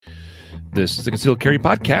This is the Concealed Carry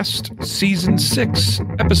Podcast, Season 6,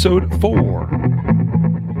 Episode 4.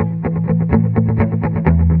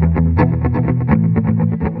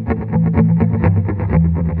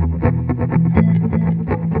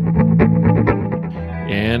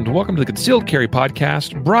 And welcome to the Concealed Carry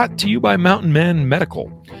Podcast, brought to you by Mountain Men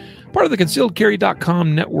Medical, part of the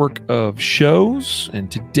ConcealedCarry.com network of shows.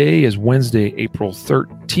 And today is Wednesday, April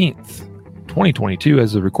 13th, 2022,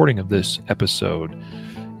 as the recording of this episode.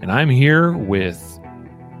 And I'm here with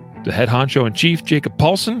the head honcho in chief, Jacob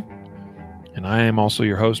Paulson. And I am also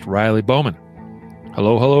your host, Riley Bowman.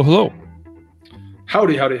 Hello, hello, hello.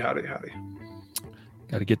 Howdy, howdy, howdy, howdy.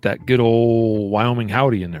 Got to get that good old Wyoming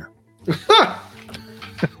howdy in there.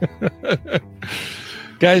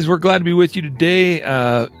 Guys, we're glad to be with you today.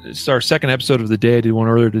 It's our second episode of the day. I did one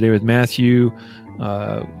earlier today with Matthew,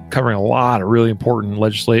 covering a lot of really important it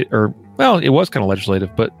was kind of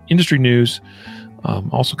legislative, but industry news.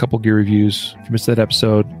 Also a couple gear reviews. If you missed that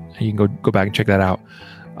episode, you can go back and check that out.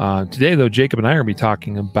 Today, though, Jacob and I are going to be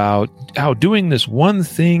talking about how doing this one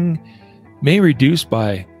thing may reduce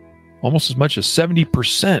by almost as much as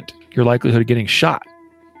 70% your likelihood of getting shot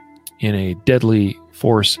in a deadly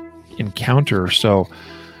force encounter. So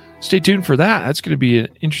stay tuned for that. That's going to be an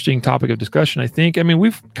interesting topic of discussion, I think. I mean,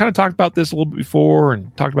 we've kind of talked about this a little bit before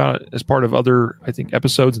and talked about it as part of other, I think,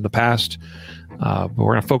 episodes in the past. But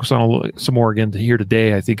we're going to focus on some more again here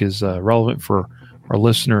today, I think is relevant for our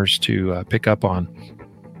listeners to pick up on.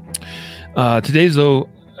 Today's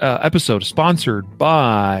episode is sponsored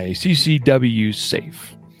by CCW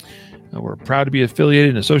Safe. We're proud to be affiliated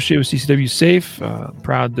and associated with CCW Safe.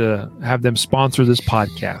 Proud to have them sponsor this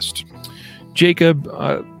podcast. Jacob,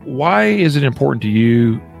 why is it important to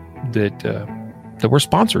you that we're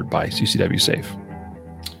sponsored by CCW Safe?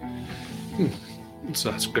 So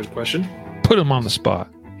that's a good question. Put them on the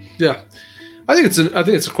spot. Yeah, I think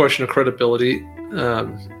it's a question of credibility.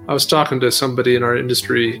 I was talking to somebody in our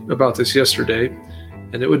industry about this yesterday,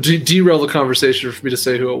 and it would derail the conversation for me to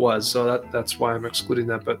say who it was. So that's why I'm excluding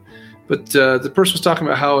that. But the person was talking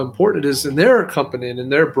about how important it is in their company and in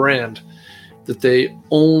their brand that they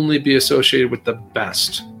only be associated with the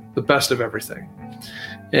best of everything.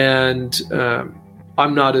 And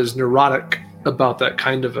I'm not as neurotic about that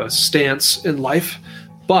kind of a stance in life.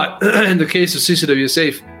 But in the case of CCW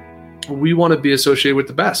Safe, we want to be associated with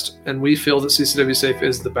the best, and we feel that CCW Safe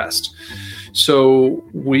is the best. So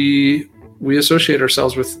we associate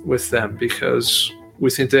ourselves with them because we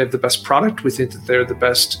think they have the best product. We think that they're the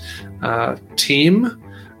best team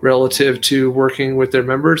relative to working with their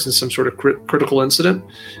members in some sort of critical incident.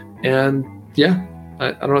 And yeah,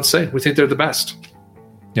 I don't know what to say. We think they're the best.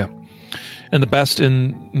 Yeah. And the best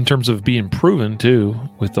in terms of being proven, too,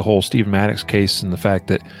 with the whole Steve Maddox case and the fact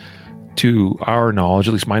that, to our knowledge,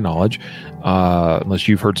 at least my knowledge, unless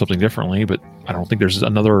you've heard something differently, but I don't think there's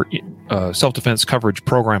another self-defense coverage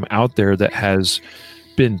program out there that has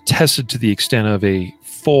been tested to the extent of a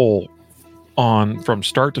full on from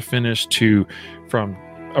start to finish from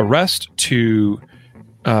arrest to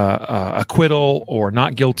acquittal or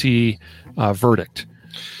not guilty verdict.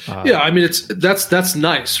 Yeah, I mean that's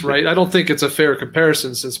nice, right? I don't think it's a fair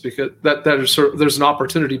comparison since because that is there's an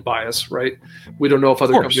opportunity bias, right? We don't know if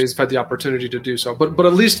other companies have had the opportunity to do so, but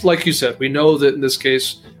at least like you said, we know that in this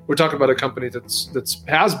case we're talking about a company that's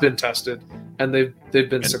has been tested and they've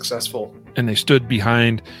been successful. And they stood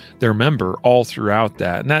behind their member all throughout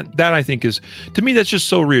that. And that I think is, to me, that's just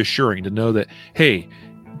so reassuring to know that, hey,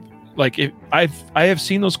 like if I have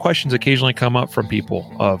seen those questions occasionally come up from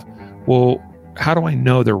people of, well, how do I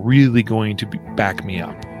know they're really going to back me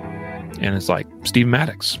up? And it's like, Steve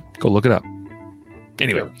Maddox, go look it up.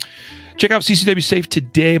 Anyway, check out CCW Safe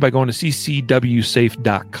today by going to ccwsafe.com.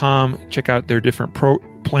 Check out their different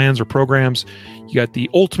plans or programs. You got the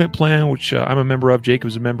Ultimate Plan, which I'm a member of,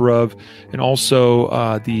 Jacob's a member of, and also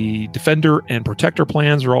the Defender and Protector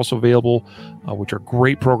plans are also available, which are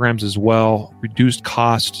great programs as well. Reduced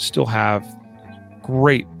cost, still have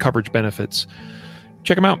great coverage benefits.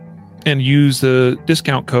 Check them out and use the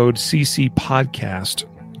discount code CC Podcast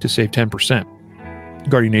to save 10%.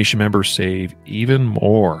 Guardian Nation members save even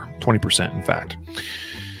more, 20% in fact.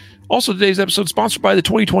 Also, today's episode is sponsored by the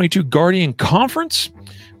 2022 Guardian Conference.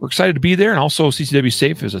 We're excited to be there, and also CCW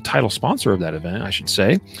Safe is a title sponsor of that event, I should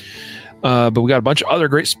say. But we got a bunch of other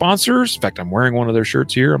great sponsors. In fact, I'm wearing one of their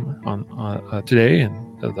shirts here on today,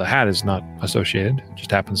 and the hat is not associated. It just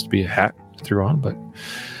happens to be a hat I threw on. But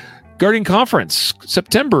Guardian Conference,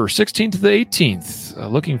 September 16th to the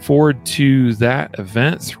 18th. Looking forward to that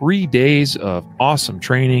event. 3 days of awesome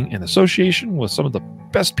training and association with some of the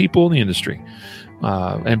best people in the industry.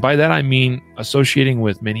 And by that, I mean associating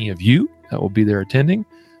with many of you that will be there attending.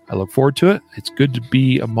 I look forward to it. It's good to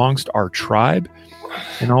be amongst our tribe,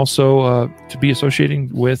 and also to be associating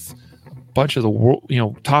with a bunch of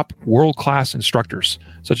the top world-class instructors,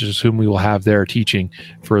 such as whom we will have there teaching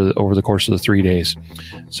over the course of the 3 days.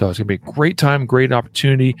 So it's going to be a great time, great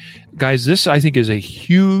opportunity. Guys, this I think is a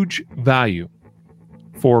huge value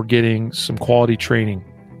for getting some quality training,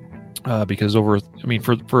 because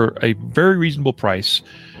for a very reasonable price,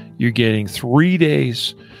 you're getting 3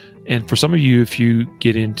 days. And for some of you, if you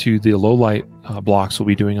get into the low light blocks we'll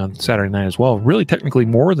be doing on Saturday night as well, really technically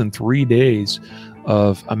more than 3 days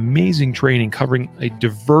of amazing training covering a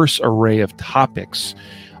diverse array of topics,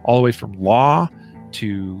 all the way from law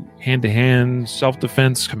to hand-to-hand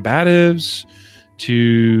self-defense combatives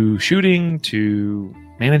to shooting to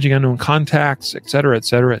managing unknown contacts, et cetera, et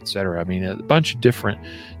cetera, et cetera. I mean, a bunch of different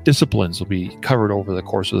disciplines will be covered over the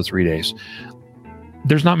course of the 3 days.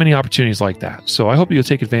 There's not many opportunities like that. So I hope you'll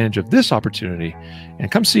take advantage of this opportunity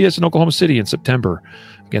and come see us in Oklahoma City in September.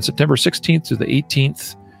 Again, September 16th to the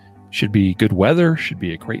 18th. Should be good weather, should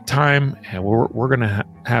be a great time. And we're going to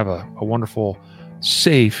have a wonderful,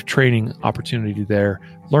 safe training opportunity there.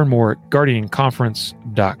 Learn more at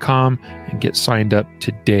guardianconference.com and get signed up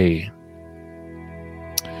today.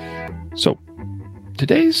 So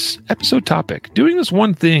today's episode topic: doing this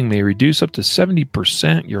one thing may reduce up to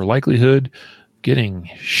 70% your likelihood getting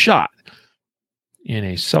shot in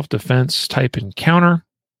a self-defense type encounter.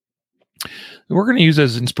 We're going to use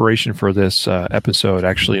as inspiration for this episode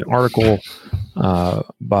actually an article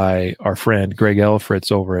by our friend Greg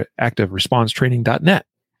Elfritz over at activeresponsetraining.net.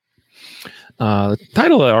 The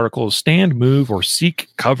title of the article is Stand, Move, or Seek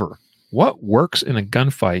Cover. What works in a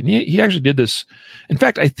gunfight? And he actually did this. In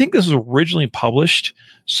fact, I think this was originally published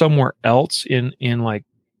somewhere else in like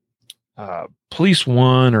Police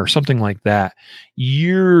One or something like that,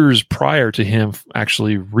 years prior to him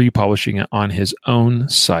actually republishing it on his own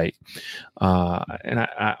site. And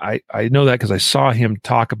I know that because I saw him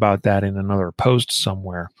talk about that in another post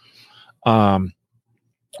somewhere.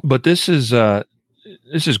 But this is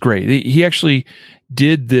great. He actually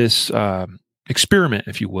did this experiment,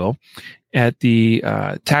 if you will, at the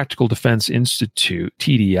Tactical Defense Institute,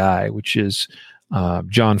 TDI, which is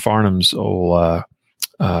John Farnham's old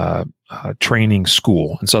training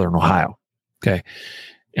school in Southern Ohio. Okay.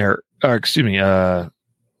 Excuse me.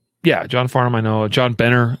 John Farnham, I know. John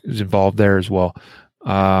Benner is involved there as well.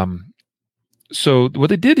 So what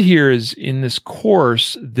they did here is in this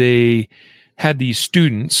course, they had these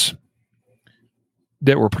students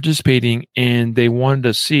that were participating, and they wanted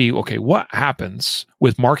to see, okay, what happens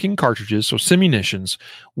with marking cartridges, so simunitions,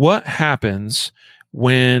 what happens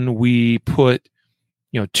when we put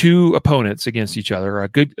two opponents against each other, a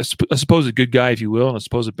supposed good guy, if you will, and a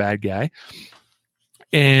supposed bad guy.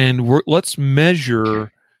 And let's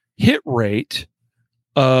measure hit rate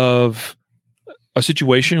of a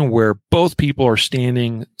situation where both people are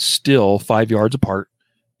standing still 5 yards apart,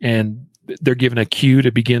 and they're given a cue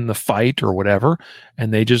to begin the fight or whatever,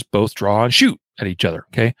 and they just both draw and shoot at each other.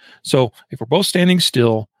 Okay. So if we're both standing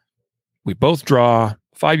still, we both draw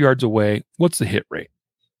 5 yards away, what's the hit rate?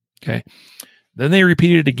 Okay. Then they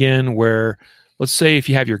repeat it again where, let's say if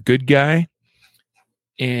you have your good guy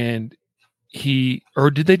and did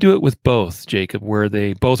they do it with both, Jacob, where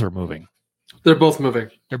they both are moving? They're both moving.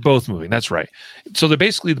 They're both moving. That's right. So they're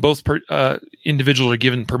basically both individuals are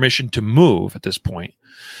given permission to move at this point.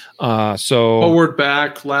 So forward,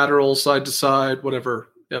 back, lateral, side to side, whatever.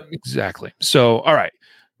 Yep. Exactly. So, all right.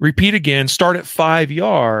 Repeat again. Start at 5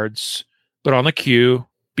 yards, but on the cue,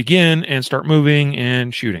 begin and start moving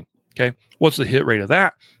and shooting. Okay. What's the hit rate of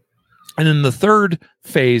that? And then the third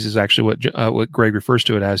phase is actually what Greg refers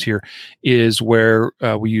to it as here, is where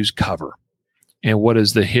we use cover. And what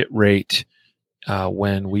is the hit rate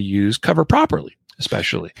when we use cover properly,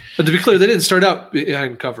 especially? But to be clear, they didn't start out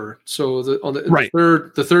behind cover. So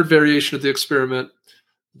the third variation of the experiment,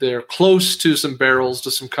 they're close to some barrels, to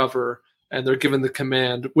some cover, and they're given the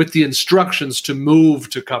command with the instructions to move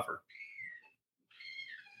to cover.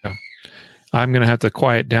 I'm going to have to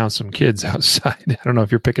quiet down some kids outside. I don't know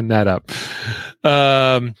if you're picking that up.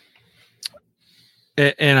 And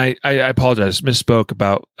I apologize, misspoke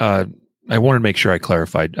about, I wanted to make sure I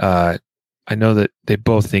clarified. I know that they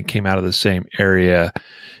both came out of the same area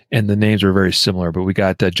and the names are very similar, but we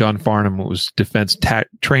got John Farnham, who was Defense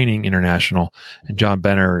Training International, and John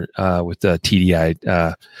Benner with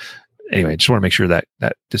TDI. Anyway, just want to make sure that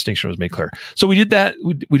distinction was made clear. So we did that.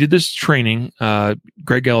 We did this training,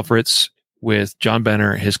 Greg Elfritz with John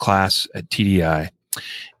Benner, his class at TDI.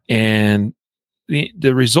 And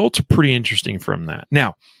the results are pretty interesting from that.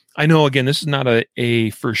 Now, I know, again, this is not a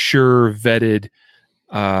for sure vetted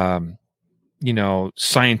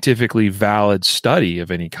scientifically valid study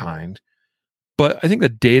of any kind. But I think the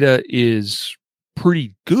data is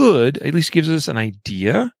pretty good. At least gives us an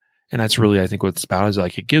idea. And that's really, I think, what it's about, is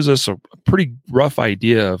like it gives us a pretty rough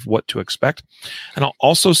idea of what to expect. And I'll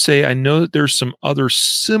also say, I know that there's some other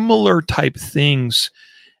similar type things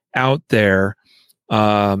out there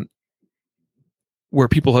where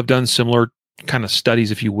people have done similar kind of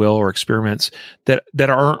studies, if you will, or experiments that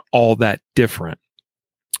aren't all that different.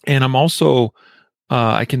 And I'm also,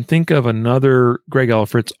 I can think of another Greg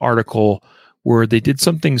Elfritz article where they did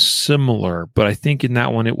something similar, but I think in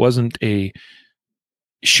that one, it wasn't a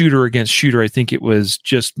shooter against shooter. I think it was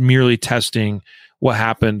just merely testing what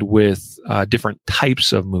happened with different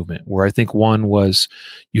types of movement, where I think one was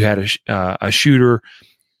you had a shooter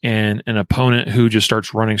and an opponent who just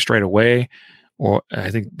starts running straight away. Or I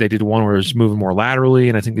think they did one where it was moving more laterally.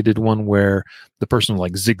 And I think they did one where the person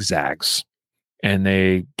like zigzags, and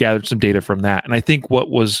they gathered some data from that. And I think what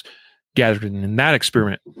was gathered in that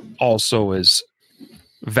experiment also is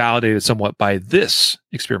validated somewhat by this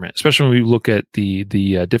experiment, especially when we look at the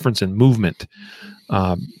difference in movement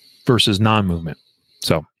versus non-movement.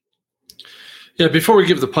 So, yeah. Before we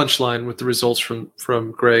give the punchline with the results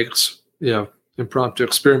from Greg's impromptu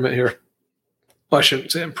experiment here, well, I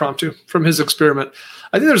shouldn't say impromptu, from his experiment,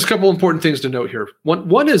 I think there's a couple important things to note here.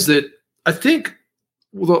 One is that I think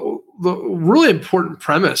the really important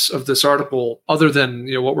premise of this article, other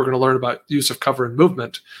than what we're going to learn about use of cover and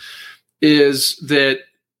movement, is that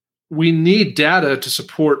we need data to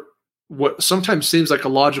support what sometimes seems like a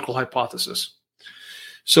logical hypothesis.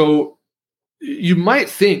 So you might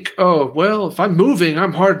think, oh, well, if I'm moving,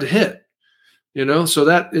 I'm hard to hit, so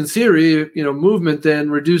that in theory, movement then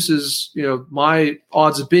reduces, my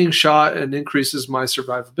odds of being shot and increases my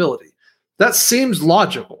survivability. That seems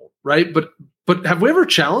logical, right? But have we ever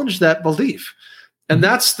challenged that belief? And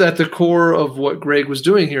that's at the core of what Greg was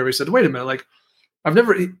doing here. He said, wait a minute, like I've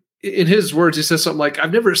never, in his words, he says something like,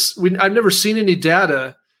 I've never seen any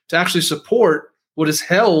data to actually support what is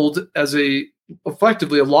held as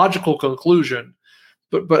effectively a logical conclusion.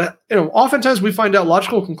 But oftentimes we find out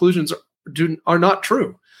logical conclusions are not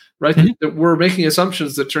true, right? Mm-hmm. That we're making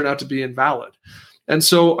assumptions that turn out to be invalid. And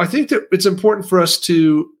so I think that it's important for us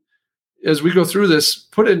to, as we go through this,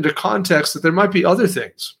 put it into context that there might be other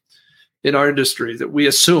things in our industry that we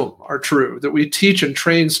assume are true, that we teach and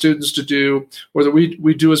train students to do, or that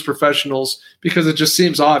we do as professionals, because it just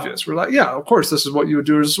seems obvious. We're like, yeah, of course, this is what you would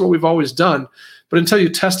do. This is what we've always done. But until you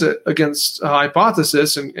test it against a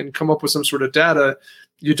hypothesis and come up with some sort of data,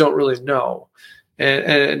 you don't really know.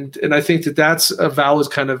 And I think that that's a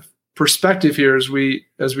valid kind of perspective here as we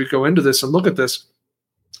go into this and look at this.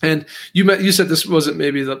 And you said this wasn't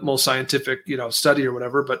maybe the most scientific study or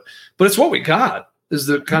whatever, but it's what we got. Is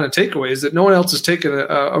the kind of takeaway, is that no one else has taken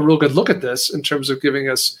a real good look at this in terms of giving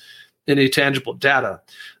us any tangible data.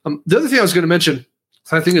 The other thing I was going to mention,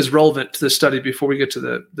 I think is relevant to this study before we get to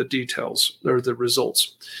the details or the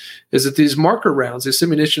results, is that these marker rounds, these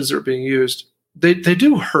ammunitions that are being used, they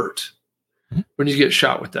do hurt when you get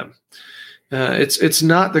shot with them. It's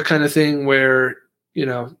not the kind of thing where,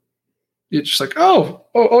 you're just like, oh,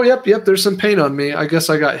 yep, there's some pain on me. I guess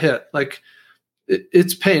I got hit. Like,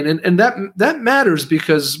 it's pain. And that matters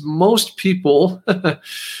because most people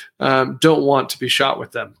don't want to be shot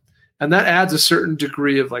with them. And that adds a certain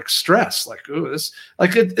degree of like stress. Like, ooh, this,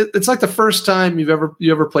 like it's like the first time you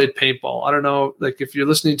ever played paintball. I don't know, like if you're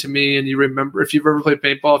listening to me and you remember, if you've ever played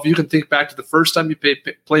paintball, if you can think back to the first time you played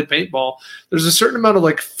paintball, there's a certain amount of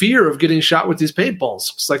like fear of getting shot with these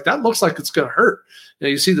paintballs. It's like, that looks like it's going to hurt.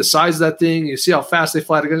 You see the size of that thing, you see how fast they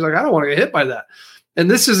fly together. Like, I don't want to get hit by that. And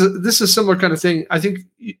this is a similar kind of thing. I think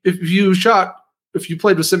if you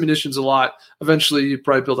played with ammunitions a lot, eventually you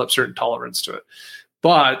probably build up certain tolerance to it.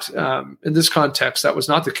 But in this context, that was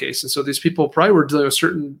not the case. And so these people probably were dealing with a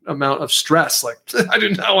certain amount of stress. Like, I do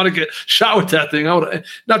not want to get shot with that thing.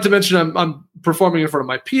 Not to mention I'm performing in front of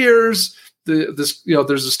my peers. There's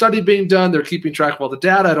a study being done. They're keeping track of all the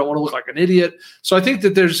data. I don't want to look like an idiot. So I think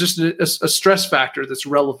that there's just a stress factor that's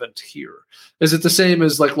relevant here. Is it the same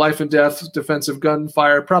as like life and death defensive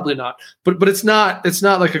gunfire? Probably not. But it's not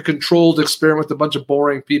like a controlled experiment with a bunch of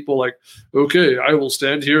boring people. Like, okay, I will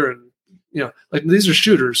stand here and like these are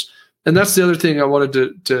shooters. And that's the other thing I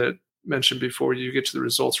wanted to mention before you get to the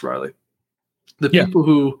results, Riley. The people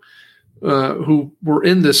who were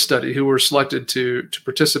in this study, who were selected to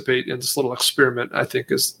participate in this little experiment, I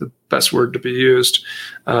think is the best word to be used,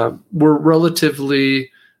 were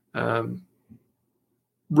relatively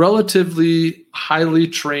relatively highly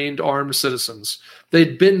trained armed citizens.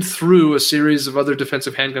 They'd been through a series of other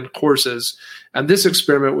defensive handgun courses, and this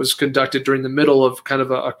experiment was conducted during the middle of kind of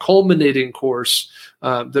a culminating course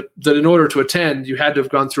that in order to attend, you had to have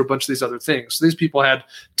gone through a bunch of these other things. So these people had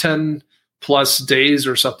 10 plus days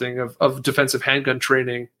or something of defensive handgun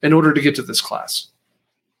training in order to get to this class.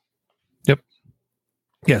 Yep.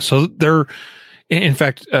 Yeah. So they're, in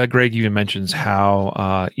fact, Greg even mentions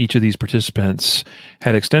how each of these participants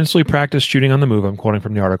had extensively practiced shooting on the move. I'm quoting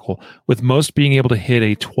from the article, with most being able to hit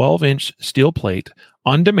a 12-inch steel plate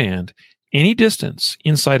on demand any distance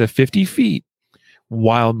inside of 50 feet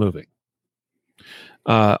while moving.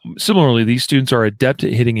 Similarly, these students are adept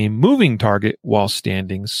at hitting a moving target while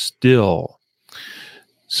standing still.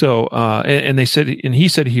 So, and they said, and he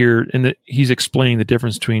said here, and he's explaining the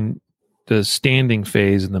difference between the standing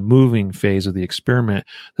phase and the moving phase of the experiment,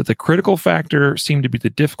 that the critical factor seemed to be the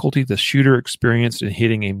difficulty the shooter experienced in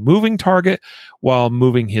hitting a moving target while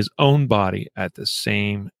moving his own body at the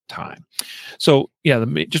same time. So, yeah,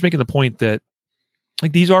 just making the point that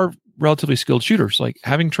like these are relatively skilled shooters. Like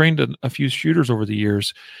having trained a few shooters over the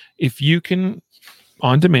years, if you can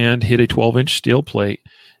on demand hit a 12-inch steel plate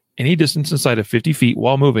any distance inside of 50 feet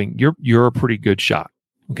while moving, you're a pretty good shot.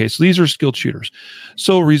 Okay, so these are skilled shooters.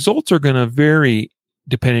 So results are going to vary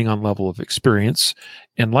depending on level of experience,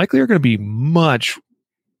 and likely are going to be much,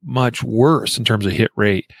 much worse in terms of hit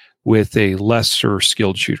rate with a lesser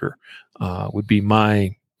skilled shooter, would be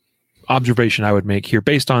my observation I would make here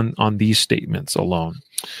based on these statements alone.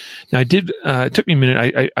 Now, it took me a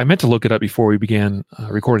minute. I meant to look it up before we began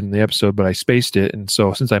recording the episode, but I spaced it. And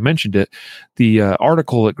so since I mentioned it, the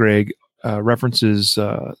article that Greg references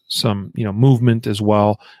some movement as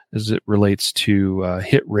well as it relates to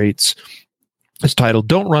hit rates. It's titled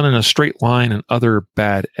 "Don't Run in a Straight Line and Other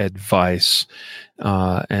Bad Advice,"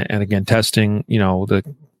 and again testing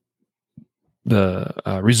the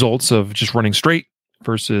results of just running straight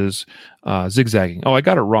versus zigzagging. Oh, I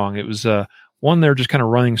got it wrong. It was one they're just kind of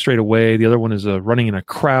running straight away. The other one is running in a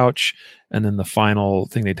crouch. And then the final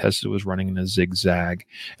thing they tested was running in a zigzag.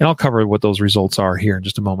 And I'll cover what those results are here in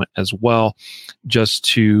just a moment as well, just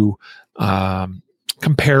to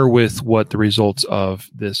compare with what the results of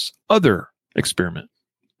this other experiment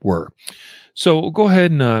were. So we'll go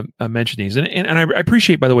ahead and mention these. And I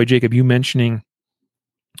appreciate, by the way, Jacob, you mentioning,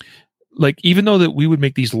 like, even though that we would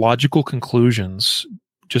make these logical conclusions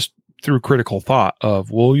just through critical thought of,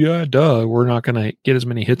 well, yeah, duh, we're not going to get as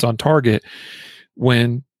many hits on target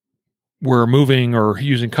when we're moving or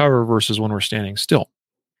using cover versus when we're standing still.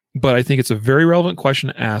 But I think it's a very relevant question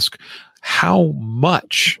to ask: how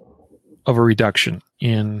much of a reduction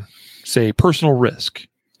in, say, personal risk?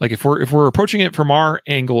 Like if we're approaching it from our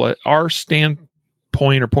angle, at our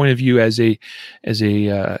standpoint or point of view as a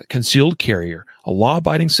concealed carrier, a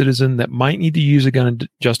law-abiding citizen that might need to use a gun to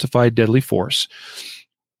justify deadly force,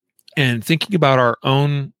 and thinking about our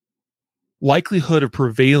own likelihood of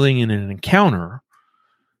prevailing in an encounter,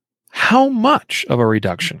 how much of a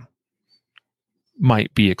reduction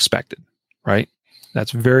might be expected, right?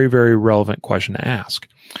 That's a very, very relevant question to ask.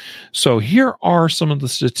 So here are some of the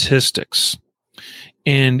statistics.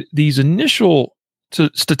 And these initial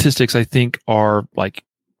statistics, I think,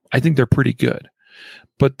 they're pretty good.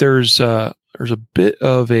 But there's a bit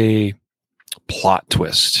of a plot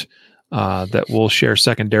twist that we'll share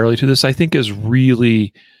secondarily to this. I think is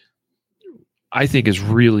really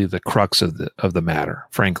the crux of the matter,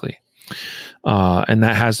 frankly. And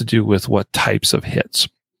that has to do with what types of hits.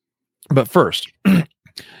 But first,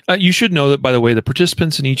 you should know that, by the way, the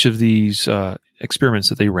participants in each of these experiments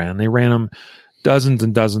that they ran them dozens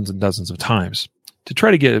and dozens and dozens of times to try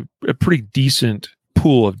to get a pretty decent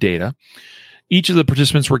pool of data. Each of the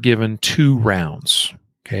participants were given 2 rounds.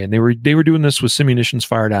 Okay, and they were doing this with simunitions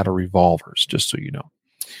fired out of revolvers, just so you know.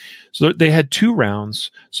 So they had 2 rounds.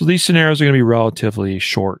 So these scenarios are going to be relatively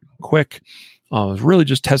short and quick. It was really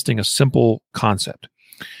just testing a simple concept.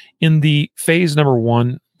 In the phase number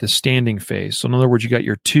 1, the standing phase. So in other words, you got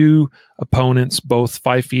your 2 opponents, both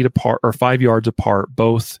 5 feet apart or 5 yards apart,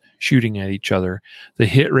 both shooting at each other. The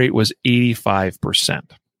hit rate was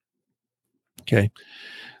 85%. Okay.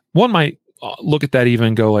 One might look at that even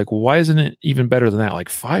and go like, well, why isn't it even better than that? Like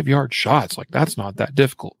 5-yard shots, like that's not that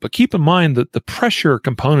difficult. But keep in mind that the pressure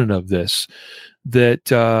component of this,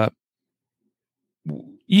 that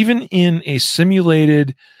even in a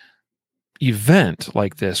simulated event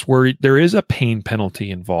like this, where there is a pain penalty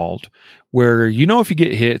involved, where if you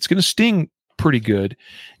get hit, it's going to sting pretty good,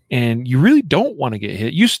 and you really don't want to get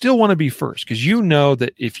hit. You still want to be first, because you know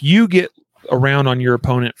that if you get around on your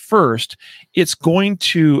opponent first, it's going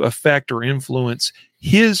to affect or influence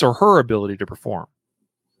his or her ability to perform.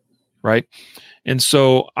 right? And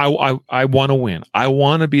so I want to win. I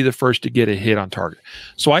want to be the first to get a hit on target.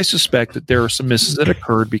 So I suspect that there are some misses that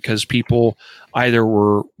occurred because people either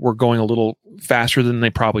were going a little faster than they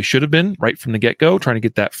probably should have been right from the get-go, trying to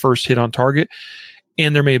get that first hit on target.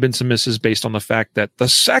 And there may have been some misses based on the fact that the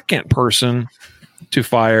second person to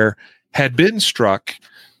fire had been struck,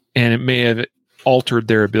 and it may have altered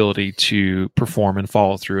their ability to perform and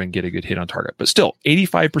follow through and get a good hit on target. But still,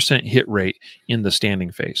 85% hit rate in the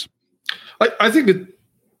standing phase. I think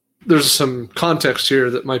there's some context here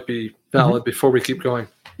that might be valid before we keep going.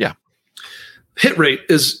 Yeah. Hit rate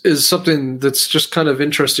is something that's just kind of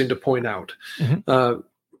interesting to point out.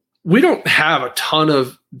 We don't have a ton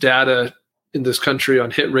of data in this country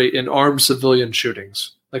on hit rate in armed civilian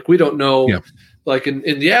shootings. Like, we don't know, like in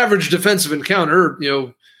the average defensive encounter,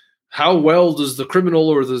 how well does the criminal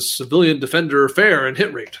or the civilian defender fare in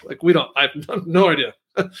hit rate? Like, I have no idea.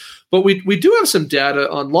 But we do have some data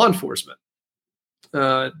on law enforcement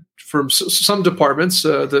from some departments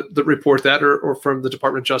that report that, or from the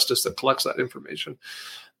Department of Justice that collects that information.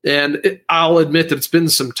 And I'll admit that it's been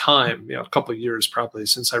some time, a couple of years probably,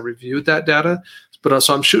 since I reviewed that data. But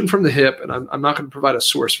so I'm shooting from the hip, and I'm not going to provide a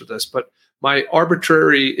source for this. But my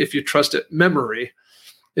arbitrary, if you trust it, memory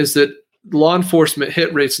is that law enforcement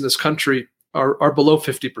hit rates in this country are below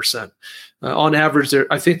 50%. On average,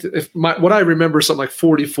 I think that what I remember is something like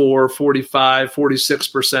 44, 45,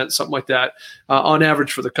 46%, something like that, on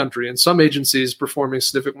average for the country. And some agencies performing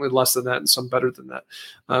significantly less than that, and some better than that.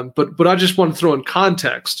 But I just want to throw in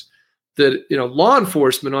context that law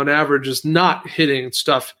enforcement on average is not hitting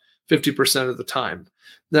stuff 50% of the time.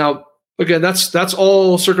 Now, again, that's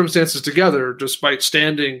all circumstances together, despite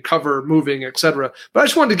standing, cover, moving, etc. But I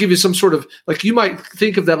just wanted to give you some sort of, like, you might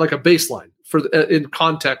think of that like a baseline in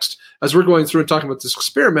context as we're going through and talking about this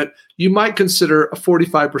experiment. You might consider a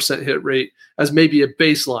 45% hit rate as maybe a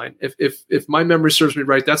baseline. If my memory serves me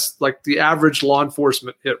right, that's like the average law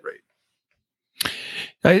enforcement hit rate.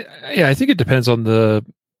 I think it depends on the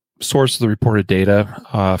source of the reported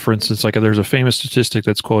data. For instance, like, there's a famous statistic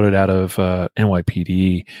that's quoted out of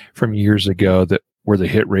NYPD from years ago where the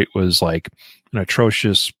hit rate was like an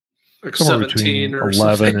atrocious, like somewhere 17 between or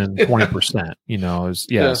 11 something. and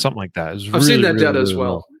 20%. Something like that. I've seen that data as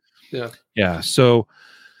well. Yeah. So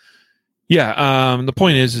the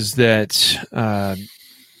point is that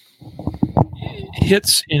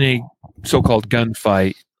hits in a so-called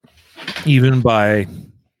gunfight, even by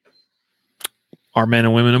our men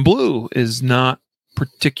and women in blue, is not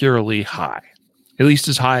particularly high, at least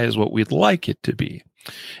as high as what we'd like it to be.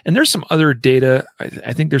 And there's some other data.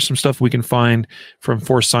 I think there's some stuff we can find from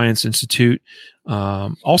Force Science Institute.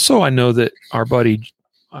 Also, I know that our buddy,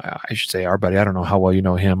 I should say our buddy, I don't know how well you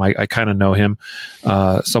know him. I kind of know him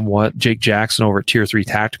somewhat. Jake Jackson over at Tier 3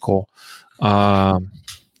 Tactical.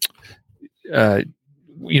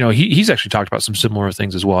 He's actually talked about some similar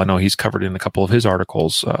things as well. I know he's covered in a couple of his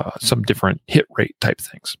articles some different hit rate type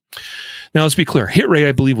things. Now, let's be clear. Hit rate,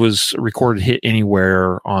 I believe, was recorded hit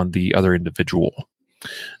anywhere on the other individual.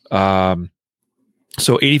 So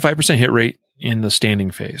 85% hit rate in the standing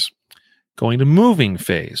phase. Going to moving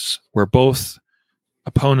phase, where both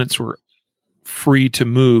opponents were free to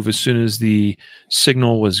move as soon as the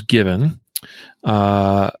signal was given.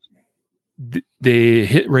 The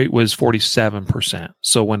hit rate was 47%.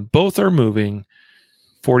 So when both are moving,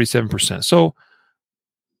 47%. So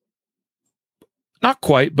not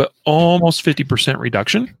quite, but almost 50%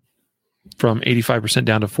 reduction from 85%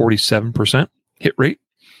 down to 47% hit rate,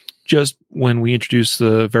 just when we introduce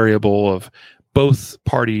the variable of both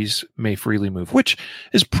parties may freely move, which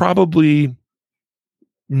is probably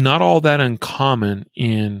not all that uncommon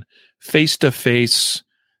in face-to-face.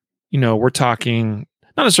 We're talking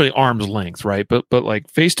not necessarily arm's length, right? But like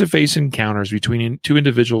face-to-face encounters between two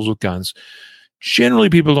individuals with guns. Generally,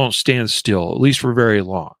 people don't stand still, at least for very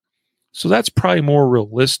long. So that's probably more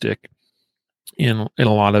realistic in a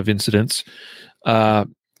lot of incidents.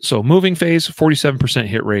 So moving phase, 47%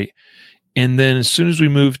 hit rate. And then as soon as we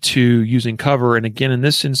move to using cover, and again, in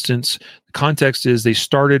this instance, the context is they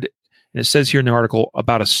started, and it says here in the article,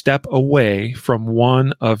 about a step away from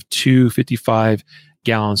one of two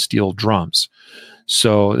 55-gallon steel drums.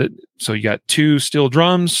 So you got two steel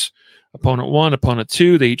drums, opponent one, opponent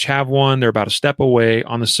two. They each have one. They're about a step away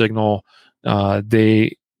on the signal.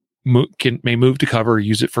 They may move to cover,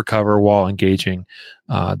 use it for cover while engaging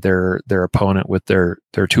their opponent with their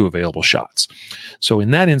two available shots. So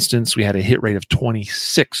in that instance, we had a hit rate of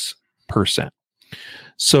 26%.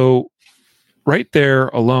 So right there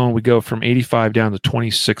alone, we go from 85 down to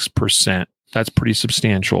 26%. That's pretty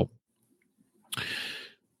substantial.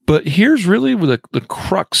 But here's really the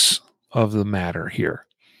crux of the matter here.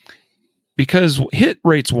 because hit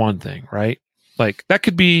rate's one thing, right? Like that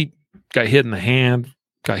could be got hit in the hand,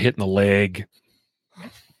 got hit in the leg,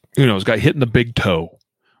 who knows, got hit in the big toe,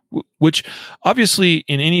 which obviously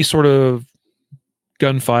in any sort of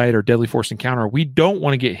gunfight or deadly force encounter, we don't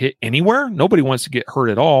want to get hit anywhere. Nobody wants to get hurt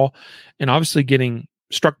at all. And obviously getting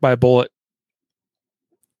struck by a bullet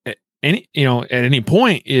at any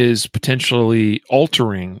point is potentially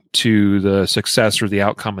altering to the success or the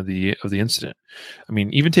outcome of the incident. I mean,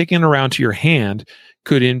 even taking it around to your hand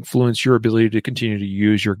could influence your ability to continue to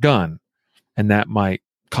use your gun. And that might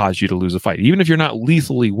cause you to lose a fight, even if you're not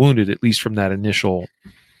lethally wounded, at least from that initial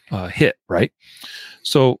hit, right?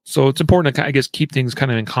 So it's important to, I guess, keep things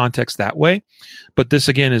kind of in context that way. But this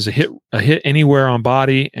again is a hit anywhere on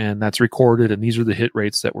body, and that's recorded, and these are the hit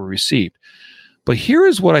rates that were received. But here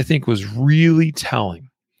is what I think was really telling,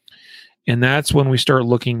 and that's when we start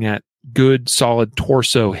looking at good, solid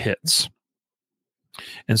torso hits.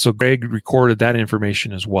 And so Greg recorded that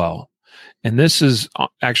information as well. And this is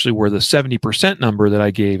actually where the 70% number that I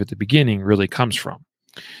gave at the beginning really comes from,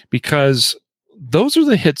 because those are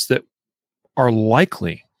the hits that are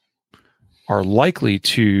likely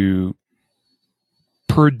to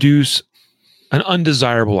produce an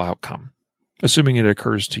undesirable outcome, assuming it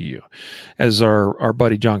occurs to you. As our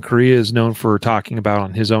buddy John Correa is known for talking about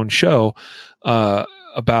on his own show,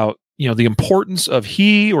 about the importance of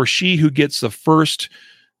he or she who gets the first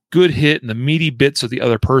good hit and the meaty bits of the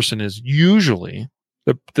other person is usually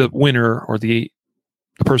the winner, or the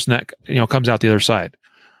person that comes out the other side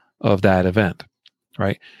of that event,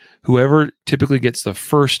 right? Whoever typically gets the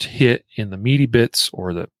first hit in the meaty bits,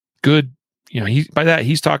 or the good, by that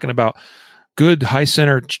he's talking about good high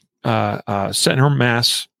center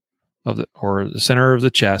mass or the center of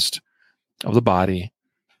the chest of the body,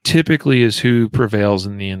 typically is who prevails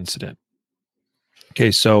in the incident.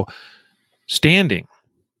 Okay, so standing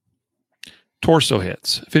torso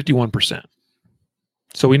hits 51%.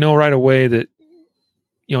 So we know right away that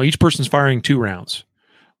each person's firing 2 rounds.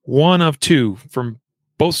 One of 2 from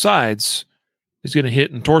both sides is going to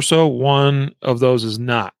hit in torso. One of those is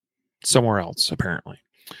not, somewhere else, apparently.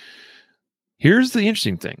 Here's the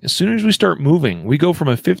interesting thing. As soon as we start moving, we go from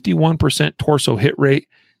a 51% torso hit rate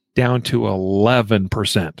down to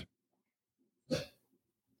 11%.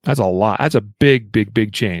 That's a lot. That's a big, big,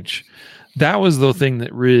 big change. That was the thing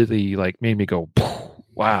that really made me go,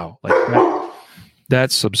 wow,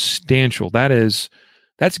 that's substantial. That's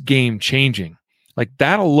game changing.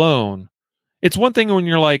 That alone. It's one thing when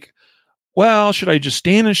you're like, well, should I just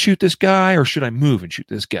stand and shoot this guy, or should I move and shoot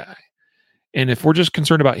this guy? And if we're just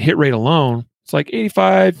concerned about hit rate alone, it's like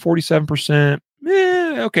 85, 47%.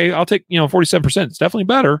 Okay, I'll take, 47%. It's definitely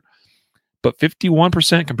better. But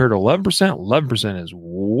 51% compared to 11%, 11% is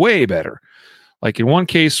way better. In one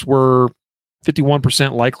case, we're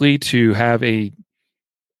 51% likely to have a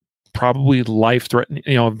probably life-threatening,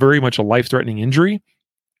 very much a life-threatening injury,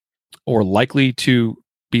 or likely to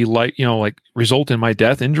be result in my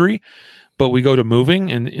death injury. But we go to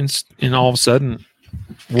moving, and all of a sudden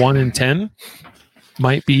 1 in 10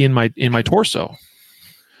 might be in my torso.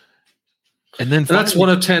 And then that's 1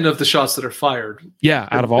 of 10 of the shots that are fired. Yeah,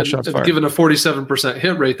 out of all shots fired. Given a 47%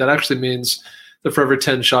 hit rate, that actually means that for every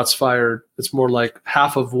 10 shots fired, it's more like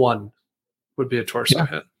half of 1 would be a torso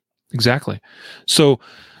hit. Exactly. So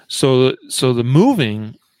the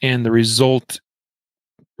moving and the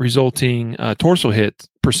resulting torso hit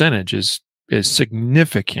percentage is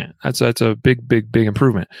significant. That's a big, big, big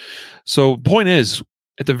improvement. So point is,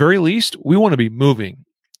 at the very least, we want to be moving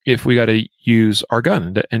if we got to use our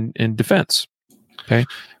gun in defense, okay,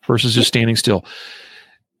 versus just standing still.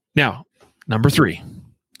 Now, number 3,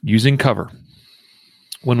 using cover.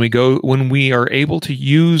 When we are able to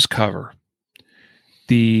use cover,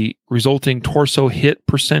 the resulting torso hit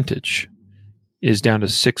percentage is down to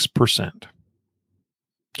 6%.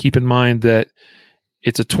 Keep in mind that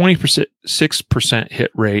it's a 26%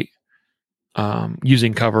 hit rate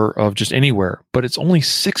using cover of just anywhere, but it's only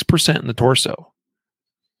 6% in the torso.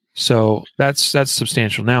 So that's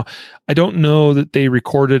substantial. Now, I don't know that they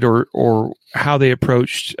recorded or how they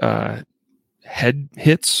approached head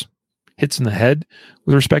hits in the head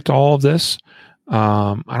with respect to all of this.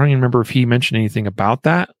 I don't even remember if he mentioned anything about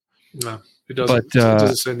that. No, he doesn't. But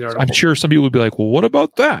doesn't say in the article. I'm sure some people would be like, well, what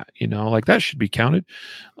about that? That should be counted.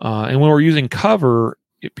 And when we're using cover,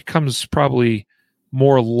 it becomes probably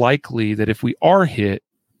more likely that if we are hit,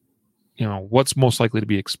 what's most likely to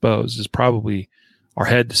be exposed is probably our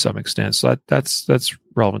head to some extent. So that's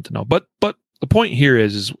relevant to know. But the point here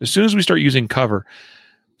is as soon as we start using cover,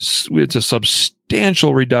 it's a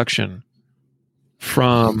substantial reduction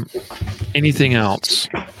from anything else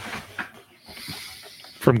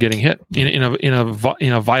from getting hit in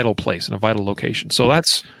a vital place, in a vital location. So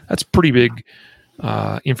that's pretty big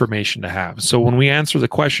information to have. So when we answer the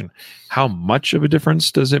question, how much of a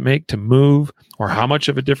difference does it make to move, or how much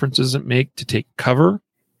of a difference does it make to take cover?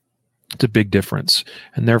 It's a big difference,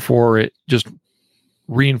 and therefore it just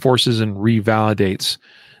reinforces and revalidates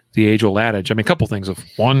the age-old adage. I mean, a couple things. Of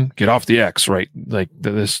one, get off the X, right? Like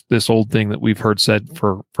this old thing that we've heard said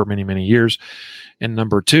for many, many years. And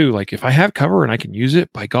number two, like, if I have cover and I can use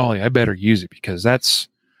it, by golly, I better use it, because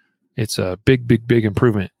it's a big, big, big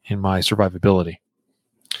improvement in my survivability.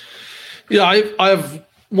 Yeah, I have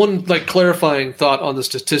one like clarifying thought on the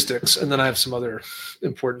statistics, and then I have some other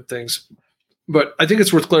important things. But I think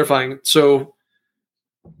it's worth clarifying. So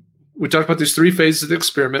we talked about these three phases of the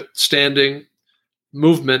experiment: standing,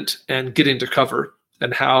 movement, and getting to cover,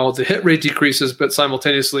 and how the hit rate decreases, but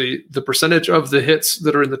simultaneously the percentage of the hits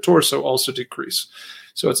that are in the torso also decrease.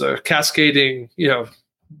 So it's a cascading,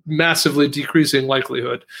 massively decreasing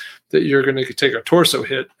likelihood that you're going to take a torso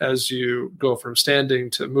hit as you go from standing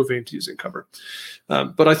to moving to using cover.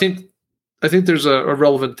 But I think there's a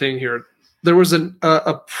relevant thing here. There was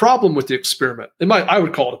a problem with the experiment. I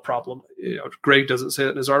would call it a problem. Greg doesn't say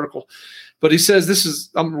it in his article, but he says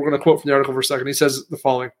we're going to quote from the article for a second. He says the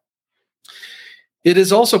following: "It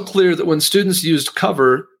is also clear that when students used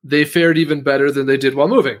cover, they fared even better than they did while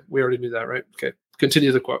moving." We already knew that, right? Okay,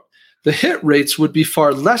 continue the quote. "The hit rates would be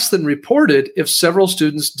far less than reported if several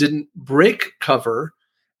students didn't break cover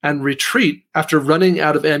and retreat after running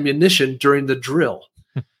out of ammunition during the drill.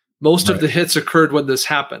 Most of the hits occurred when this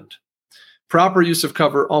happened. Proper use of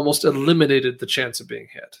cover almost eliminated the chance of being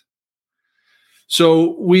hit."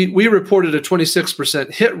 So we reported a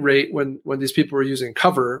 26% hit rate when these people were using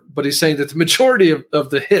cover, but he's saying that the majority of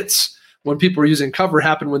the hits when people were using cover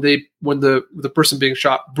happened when the person being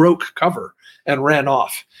shot broke cover and ran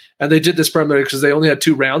off. And they did this primarily because they only had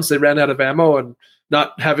 2 rounds. They ran out of ammo, and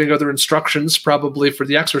not having other instructions probably for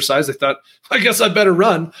the exercise, they thought, I guess I better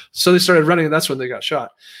run. So they started running, and that's when they got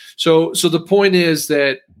shot. So the point is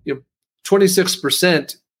that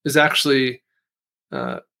 26% is actually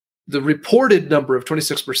the reported number of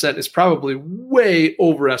 26% is probably way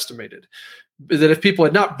overestimated. That if people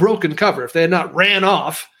had not broken cover, if they had not ran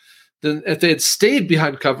off, then if they had stayed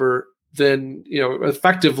behind cover, then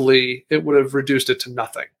effectively it would have reduced it to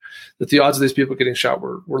nothing. That the odds of these people getting shot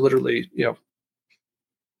were literally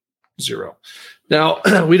 0. Now,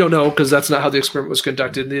 we don't know, because that's not how the experiment was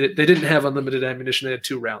conducted. They didn't have unlimited ammunition. They had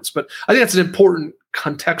 2 rounds. But I think that's an important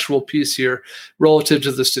contextual piece here relative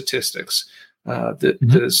to the statistics that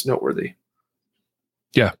is noteworthy.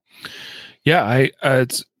 Yeah.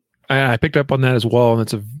 I picked up on that as well, and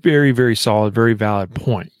it's a very, very solid, very valid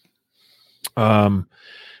point.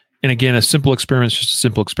 And again, a simple experiment is just a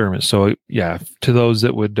simple experiment. So yeah, to those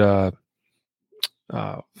that would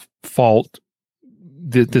fault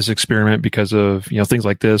this experiment because of things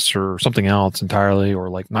like this or something else entirely, or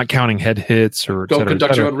like not counting head hits, or go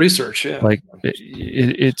conduct your own research. Yeah, like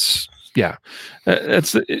it's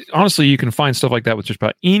honestly, you can find stuff like that with just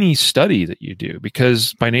about any study that you do,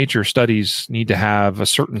 because by nature studies need to have a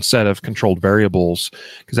certain set of controlled variables,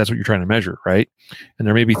 because that's what you're trying to measure, right? And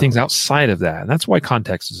there may be things outside of that, and that's why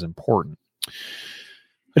context is important.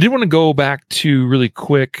 I did want to go back to really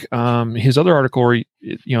quick his other article, where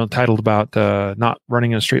titled about not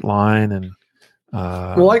running in a straight line, and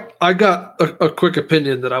I got a quick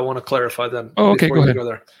opinion that I want to clarify then. Oh, okay, go ahead. Go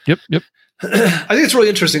there. Yep. I think it's really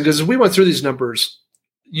interesting, because as we went through these numbers,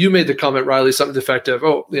 you made the comment, Riley, something effective.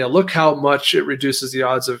 Oh, yeah, look how much it reduces the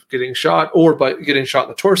odds of getting shot, or by getting shot in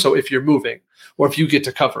the torso if you're moving, or if you get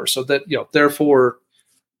to cover. So that, therefore,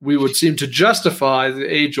 we would seem to justify the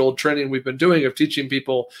age-old training we've been doing of teaching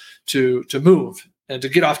people to move and to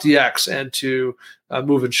get off the X and to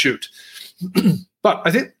move and shoot. But I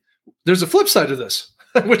think there's a flip side to this,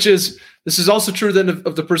 which is this is also true then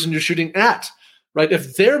of the person you're shooting at. Right?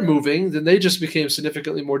 If they're moving, then they just became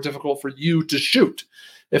significantly more difficult for you to shoot.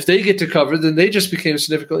 If they get to cover, then they just became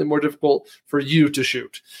significantly more difficult for you to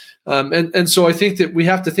shoot. And so I think that we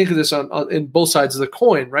have to think of this on in both sides of the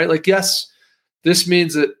coin, right? Like, yes, this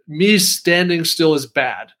means that me standing still is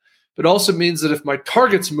bad, but also means that if my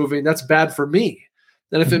target's moving, that's bad for me.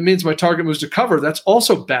 And if it means my target moves to cover, that's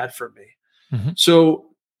also bad for me. Mm-hmm.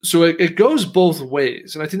 So it goes both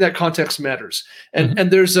ways, and I think that context matters. And and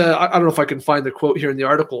there's I don't know if I can find the quote here in the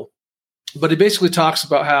article, but he basically talks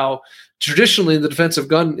about how traditionally in the defensive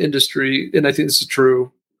gun industry, and I think this is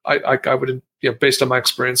true, I would, based on my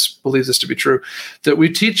experience, believe this to be true, that we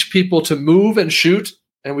teach people to move and shoot,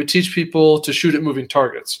 and we teach people to shoot at moving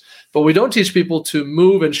targets, but we don't teach people to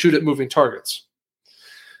move and shoot at moving targets.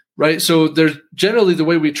 right? So there's generally the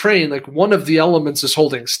way we train, like one of the elements is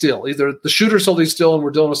holding still. Either the shooter's holding still and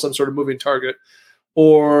we're dealing with some sort of moving target,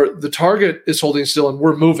 or the target is holding still and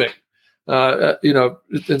we're moving,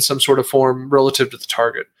 in some sort of form relative to the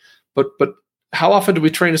target. But how often do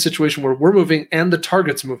we train a situation where we're moving and the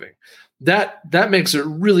target's moving? That makes it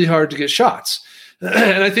really hard to get shots.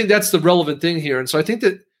 And I think that's the relevant thing here. And so I think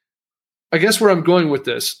that, I guess where I'm going with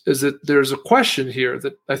this is that there's a question here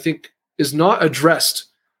that I think is not addressed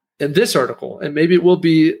in this article. And maybe it will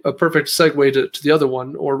be a perfect segue to the other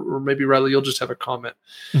one, or maybe Riley, you'll just have a comment.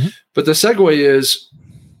 Mm-hmm. But the segue is,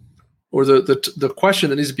 or the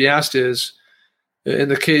question that needs to be asked is, in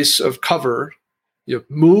the case of cover,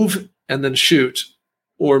 move and then shoot,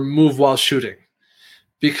 or move while shooting.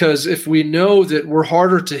 Because if we know that we're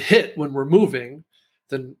harder to hit when we're moving,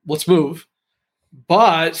 then let's move.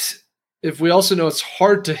 But if we also know it's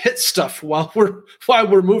hard to hit stuff while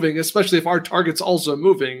we're moving, especially if our target's also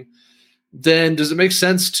moving, then does it make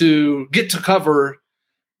sense to get to cover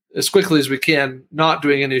as quickly as we can, not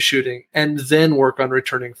doing any shooting, and then work on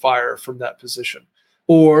returning fire from that position?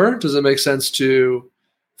 Or does it make sense to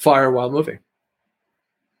fire while moving?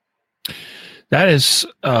 That is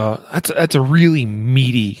that's a really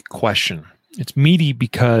meaty question. It's meaty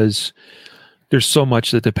because there's so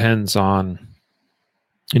much that depends on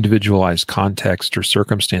individualized context or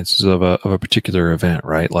circumstances of a particular event,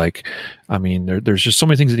 right? Like, I mean, there's just so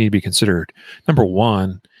many things that need to be considered. Number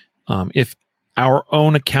one, if our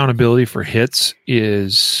own accountability for hits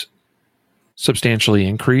is substantially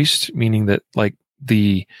increased, meaning that like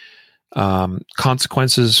the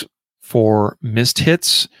consequences for missed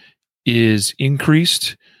hits is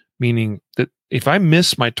increased, meaning that if I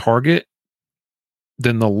miss my target,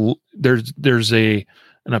 then there's an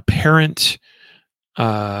apparent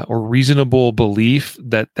or reasonable belief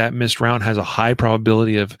that missed round has a high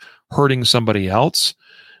probability of hurting somebody else,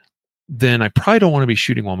 then I probably don't want to be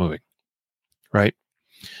shooting while moving, right?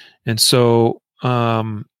 And so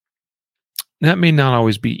that may not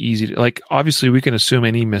always be easy to, like, obviously we can assume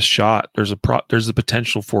any missed shot, there's the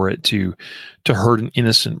potential for it to hurt an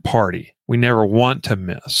innocent party. We never want to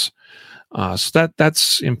miss. So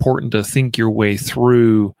that's important to think your way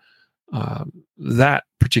through that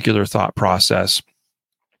particular thought process.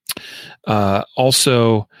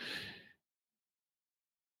 So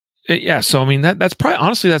I mean, that's probably,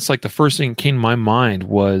 honestly, that's like the first thing that came to my mind,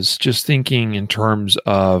 was just thinking in terms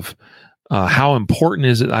of how important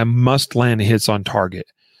is it I must land hits on target,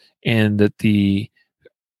 and that the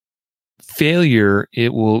failure,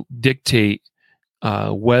 it will dictate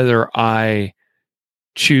whether I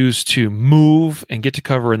choose to move and get to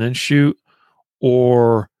cover and then shoot,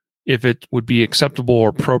 or if it would be acceptable or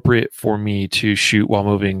appropriate for me to shoot while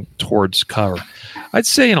moving towards cover. I'd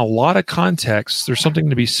say in a lot of contexts, there's something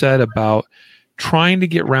to be said about trying to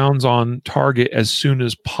get rounds on target as soon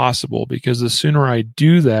as possible, because the sooner I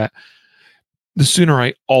do that, the sooner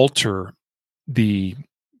I alter the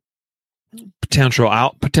potential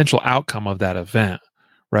outcome of that event,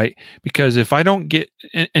 right? Because if I don't get,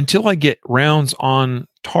 until I get rounds on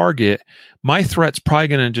target, my threat's probably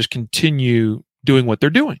going to just continue doing what they're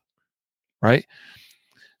doing, right?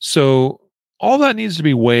 So all that needs to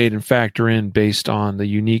be weighed and factor in based on the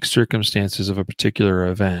unique circumstances of a particular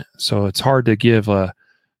event. So it's hard to give a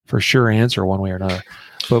for sure answer one way or another.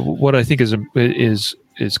 But what I think is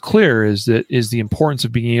clear is the importance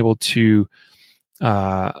of being able to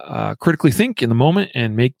critically think in the moment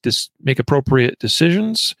and make appropriate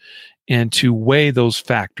decisions, and to weigh those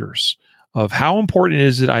factors of how important it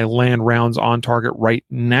is that I land rounds on target right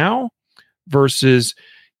now versus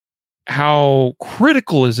how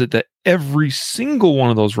critical is it that every single one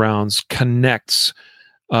of those rounds connects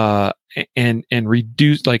and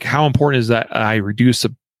reduce, like how important is that I reduce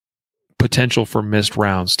the potential for missed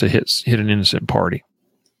rounds to hit an innocent party.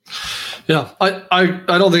 Yeah, I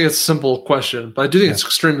don't think it's a simple question, but I do think it's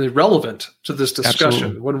extremely relevant to this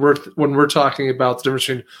discussion. Absolutely. when we're talking about the difference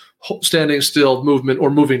between standing still, movement, or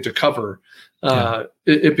moving to cover.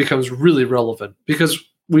 It becomes really relevant because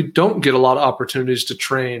we don't get a lot of opportunities to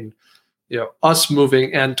train, us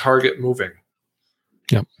moving and target moving.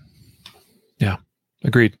 Yep. Yeah.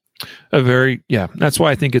 Agreed. That's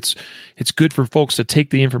why I think it's good for folks to take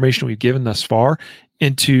the information we've given thus far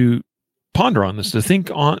and to ponder on this, to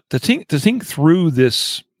think through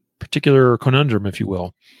this particular conundrum, if you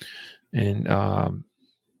will, and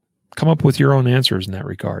come up with your own answers in that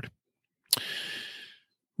regard.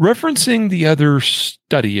 Referencing the other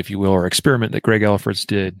study, if you will, or experiment that Greg Elefritz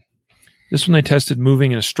did, this one they tested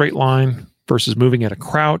moving in a straight line versus moving at a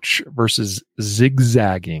crouch versus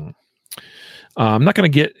zigzagging. I'm not going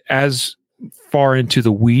to get as far into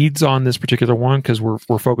the weeds on this particular one because we're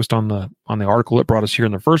focused on the article that brought us here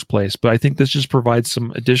in the first place. But I think this just provides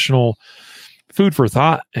some additional food for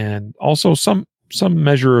thought and also some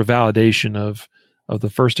measure of validation of the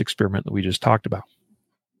first experiment that we just talked about.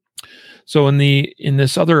 So in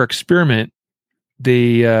this other experiment,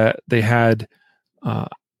 they had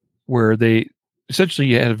where they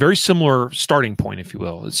essentially had a very similar starting point, if you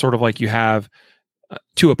will. It's sort of like you have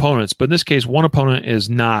two opponents, but in this case, one opponent is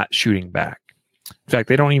not shooting back. In fact,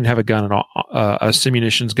 they don't even have a gun at all, a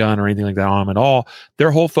simunitions gun or anything like that on them at all.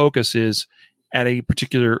 Their whole focus is at a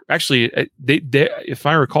particular. Actually, they if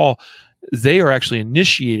I recall, they are actually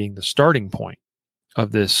initiating the starting point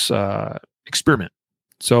of this experiment.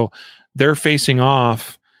 So they're facing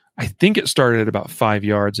off. I think it started at about 5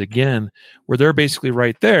 yards again, where they're basically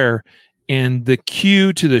right there. And the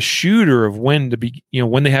cue to the shooter of when to be,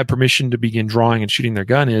 when they have permission to begin drawing and shooting their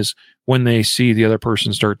gun is when they see the other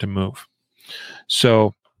person start to move.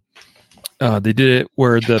 So they did it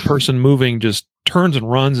where the person moving just turns and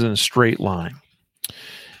runs in a straight line.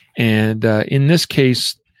 And in this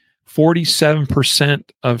case, 47%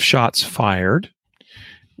 of shots fired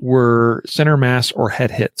were center mass or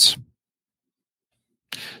head hits.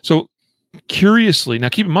 So curiously, now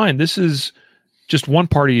keep in mind, this is just one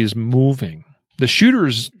party is moving. The shooter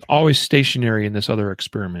is always stationary in this other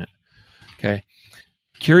experiment. Okay.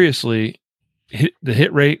 Curiously, the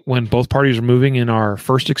hit rate when both parties are moving in our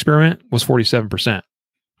first experiment was 47%.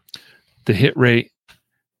 The hit rate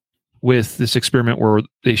with this experiment where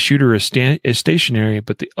the shooter is stationary,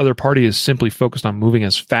 but the other party is simply focused on moving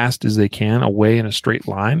as fast as they can away in a straight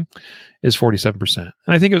line is 47%. And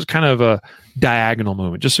I think it was kind of a diagonal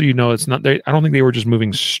movement. Just so you know, it's not. I don't think they were just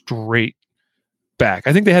moving straight back.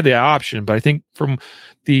 I think they had the option, but I think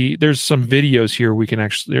there's some videos here we can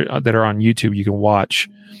actually that are on YouTube you can watch.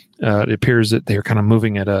 It appears that they're kind of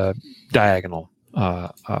moving at a diagonal,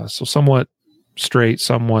 so somewhat straight,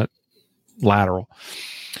 somewhat lateral.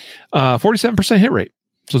 47% hit rate,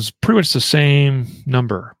 so it's pretty much the same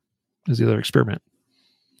number as the other experiment.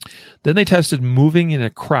 Then they tested moving in a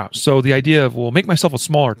crouch. So the idea of, make myself a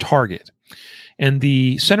smaller target, and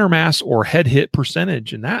the center mass or head hit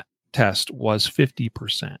percentage in that test was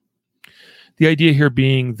 50%. The idea here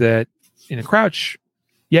being that in a crouch,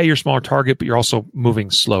 you're a smaller target, but you're also moving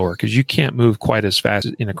slower because you can't move quite as fast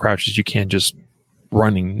in a crouch as you can just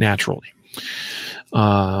running naturally.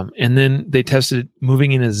 And then they tested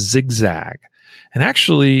moving in a zigzag. And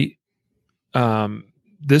actually,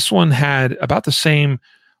 this one had about the same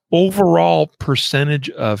overall percentage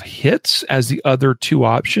of hits as the other two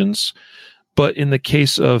options. But in the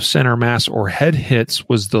case of center mass or head hits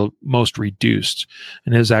was the most reduced.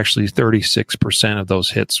 And it was actually 36% of those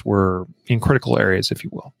hits were in critical areas, if you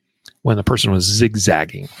will, when the person was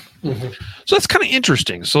zigzagging. Mm-hmm. So that's kind of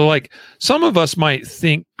interesting. So like some of us might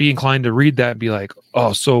be inclined to read that and be like,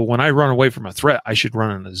 oh, so when I run away from a threat, I should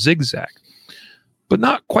run in a zigzag. But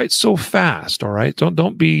not quite so fast, all right?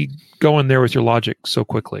 Don't be going there with your logic so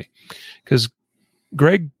quickly. Because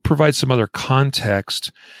Greg provides some other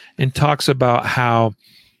context and talks about how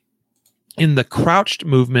in the crouched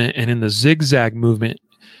movement and in the zigzag movement,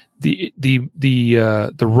 the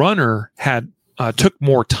runner took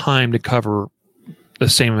more time to cover the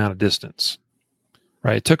same amount of distance.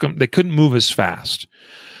 Right? They couldn't move as fast.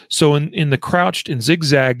 So in the crouched and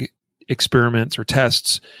zigzag experiments or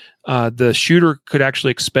tests, the shooter could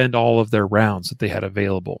actually expend all of their rounds that they had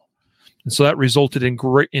available. And so that resulted in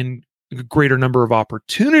a greater number of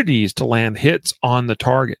opportunities to land hits on the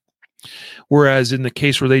target. Whereas in the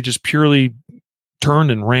case where they just purely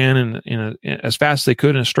turned and ran as fast as they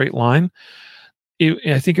could in a straight line,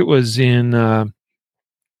 I think it was in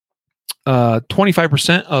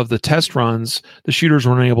 25% of the test runs, the shooters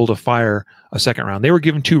weren't able to fire a second round. They were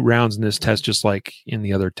given 2 rounds in this test, just like in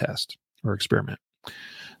the other test or experiment.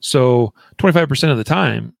 So 25% of the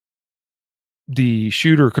time, the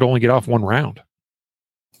shooter could only get off 1 round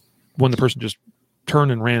when the person just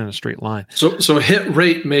turned and ran in a straight line. So hit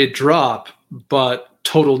rate may drop, but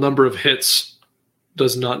total number of hits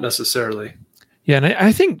does not necessarily. Yeah, and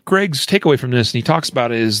I think Greg's takeaway from this, and he talks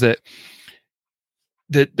about it, is that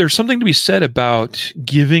there's something to be said about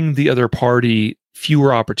giving the other party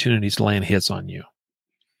fewer opportunities to land hits on you,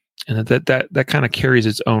 and that kind of carries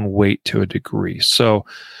its own weight to a degree. So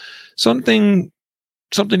something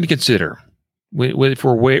to consider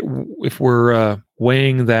if we're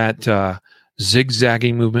weighing that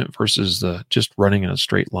zigzagging movement versus the just running in a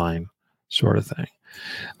straight line sort of thing.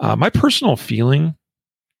 My personal feeling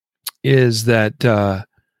is that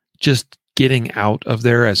just getting out of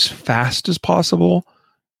there as fast as possible,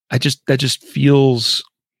 that just feels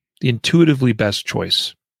the intuitively best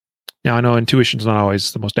choice Now, I know intuition is not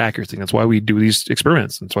always the most accurate thing. That's why we do these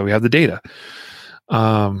experiments. That's why we have the data.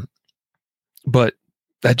 But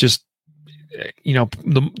that just,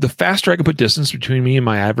 the faster I can put distance between me and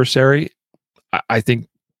my adversary, I think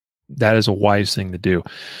that is a wise thing to do.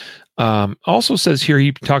 Also says here,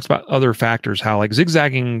 he talks about other factors, how like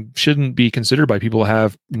zigzagging shouldn't be considered by people who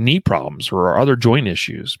have knee problems or other joint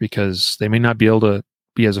issues, because they may not be able to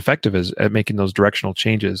be as effective at making those directional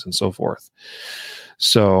changes and so forth.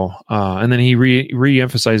 So, and then he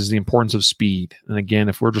re-emphasizes the importance of speed. And again,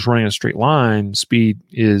 if we're just running a straight line, speed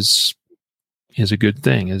is a good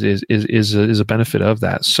thing, is a benefit of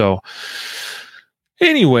that. So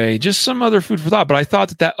anyway, just some other food for thought. But I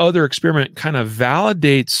thought that other experiment kind of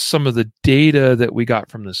validates some of the data that we got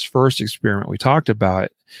from this first experiment we talked about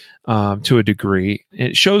to a degree.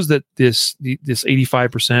 It shows that this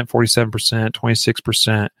 85%,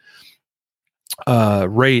 47%, 26%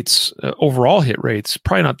 rates, overall hit rates,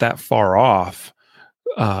 probably not that far off.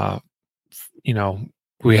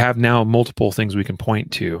 We have now multiple things we can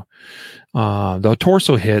point to. The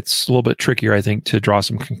torso hits a little bit trickier, I think, to draw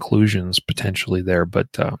some conclusions potentially there,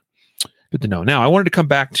 but good to know. Now, I wanted to come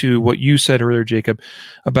back to what you said earlier, Jacob,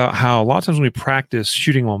 about how a lot of times when we practice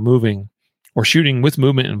shooting while moving or shooting with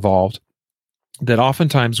movement involved, that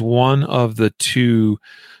oftentimes one of the two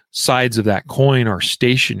sides of that coin are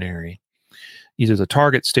stationary, either the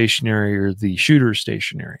target stationary or the shooter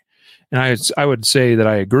stationary. And I would say that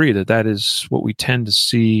I agree that is what we tend to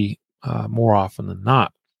see more often than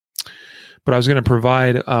not. But I was going to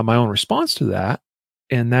provide my own response to that,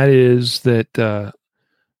 and that is that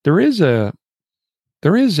there is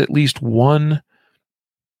at least one.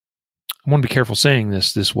 I want to be careful saying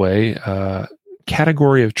this way.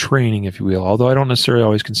 Category of training, if you will, although I don't necessarily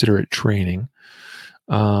always consider it training.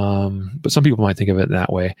 But some people might think of it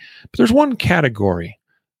that way. But there's one category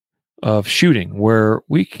of shooting where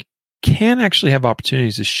we can actually have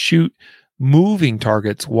opportunities to shoot moving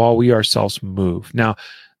targets while we ourselves move. Now,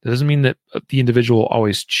 that doesn't mean that the individual will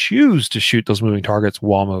always choose to shoot those moving targets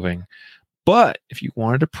while moving. But if you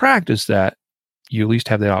wanted to practice that, you at least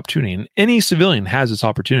have that opportunity. And any civilian has this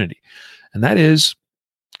opportunity. And that is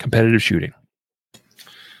competitive shooting.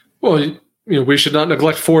 Well, we should not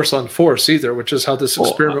neglect force on force either, which is how this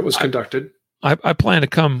experiment was conducted. I plan to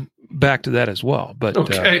come back to that as well. But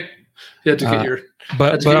okay. You had to get your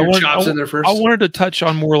chops in there first. I wanted to touch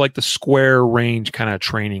on more like the square range kind of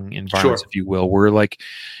training environments, if you will, where like,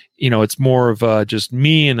 it's more of just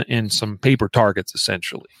me and some paper targets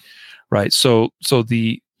essentially, right? So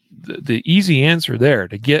the easy answer there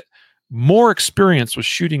to get more experience with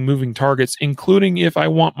shooting moving targets, including if I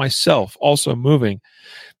want myself also moving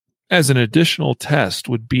as an additional test,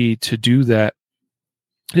 would be to do that,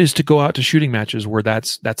 is to go out to shooting matches where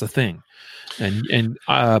that's a thing. And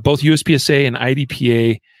both USPSA and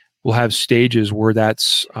IDPA will have stages where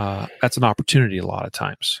that's an opportunity a lot of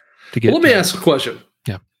times to get. Well, let me ask a question.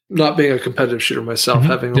 Yeah, not being a competitive shooter myself,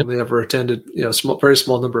 having only ever attended very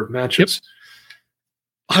small number of matches,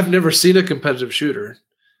 I've never seen a competitive shooter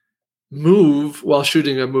move while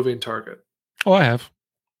shooting a moving target. Oh, I have.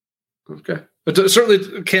 Okay, but it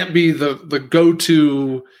certainly can't be the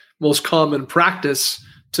go-to most common practice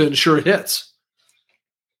to ensure hits.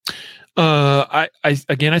 I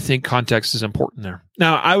think context is important there.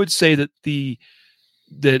 Now, I would say that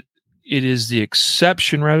that it is the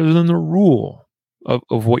exception rather than the rule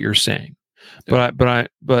of what you're saying. Yeah.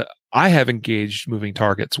 But I have engaged moving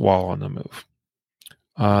targets while on the move.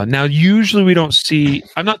 Now, usually we don't see.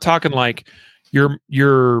 I'm not talking like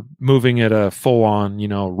you're moving at a full on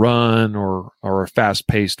run or a fast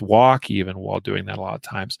paced walk even while doing that a lot of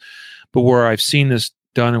times. But where I've seen this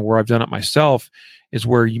done and where I've done it myself is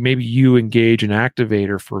where you engage an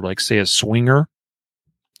activator for like say a swinger,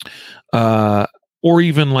 or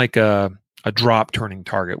even like a drop turning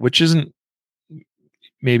target, which isn't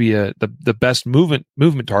maybe the best movement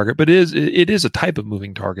target, but it is a type of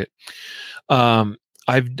moving target.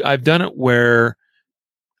 I've done it where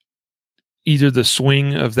either the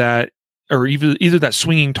swing of that or either that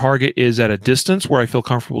swinging target is at a distance where I feel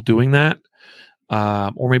comfortable doing that.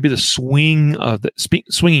 Or maybe the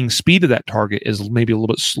swinging speed of that target is maybe a little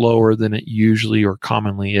bit slower than it usually or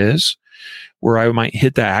commonly is, where I might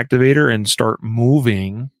hit that activator and start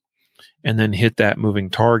moving and then hit that moving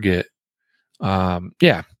target.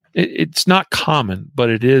 It's not common, but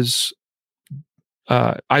it is.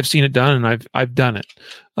 I've seen it done, and I've done it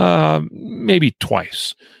maybe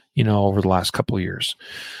twice, over the last couple of years.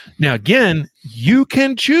 Now, again, you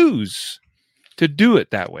can choose to do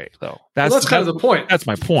it that way, though. That's kind of the point. That's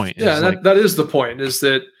my point. Yeah, that is the point, is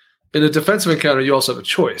that in a defensive encounter, you also have a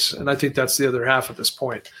choice. And I think that's the other half of this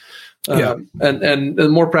point. And the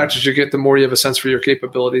more practice you get, the more you have a sense for your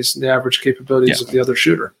capabilities and the average capabilities of the other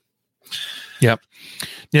shooter. Yep.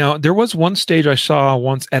 Now, there was one stage I saw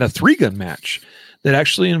once at a 3-gun match that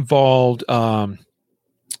actually involved a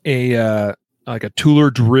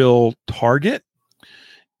tooler drill target.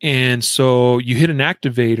 And so you hit an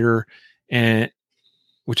activator, and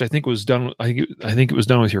which I think was done. I think it was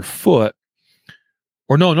done with your foot.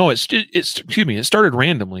 Or no, it started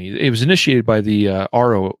randomly. It was initiated by the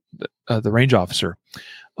RO, the range officer,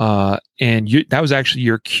 and that was actually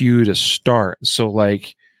your cue to start. So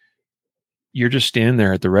like, you're just standing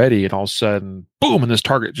there at the ready, and all of a sudden, boom, and this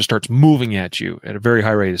target just starts moving at you at a very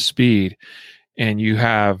high rate of speed, and you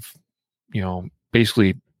have,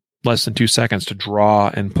 basically less than 2 seconds to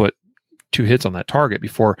draw and put 2 hits on that target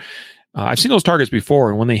before. I've seen those targets before,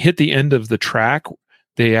 and when they hit the end of the track,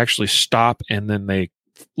 they actually stop and then they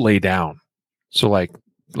lay down. So like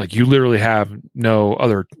you literally have no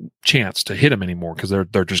other chance to hit them anymore because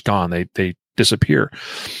they're just gone. They disappear.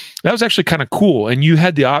 That was actually kind of cool, and you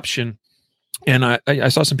had the option. And I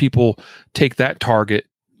saw some people take that target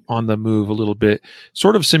on the move a little bit,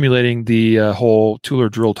 sort of simulating the whole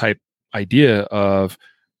tooler drill type idea of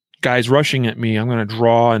guys rushing at me. I'm going to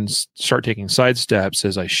draw and start taking side steps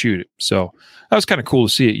as I shoot it. So that was kind of cool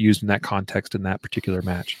to see it used in that context in that particular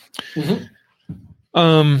match. Mm-hmm.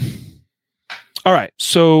 All right.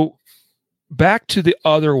 So back to the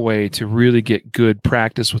other way to really get good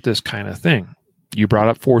practice with this kind of thing. You brought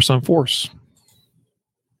up force on force.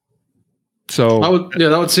 So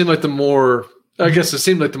that would seem like the more, I guess it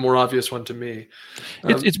seemed like the more obvious one to me.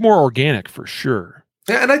 It's more organic for sure.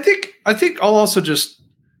 And I think I'll also just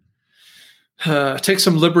take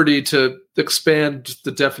some liberty to expand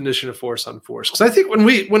the definition of force on force. Because I think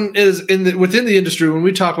within the industry, when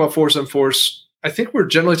we talk about force on force, I think we're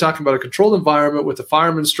generally talking about a controlled environment with a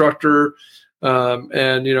firearm instructor, and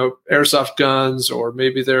airsoft guns, or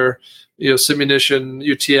maybe they're simunition,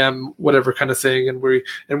 UTM, whatever kind of thing, and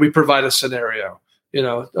we provide a scenario.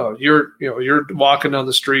 You're walking down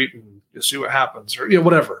the street and you see what happens, or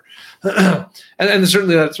whatever. and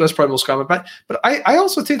certainly that's probably most common. But I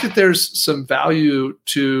also think that there's some value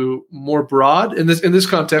to more broad in this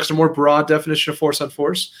context, a more broad definition of force on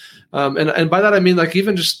force. And by that I mean like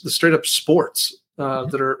even just the straight up sports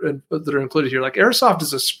that are included here. Like airsoft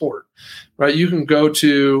is a sport, right? You can go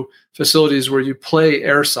to facilities where you play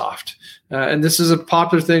airsoft. And this is a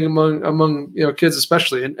popular thing among kids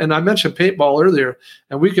especially. And I mentioned paintball earlier,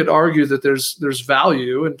 and we could argue that there's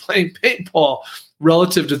value in playing paintball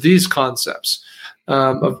relative to these concepts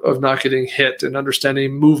of not getting hit and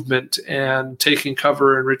understanding movement and taking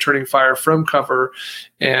cover and returning fire from cover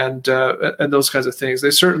and those kinds of things.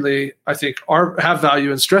 They certainly, I think, have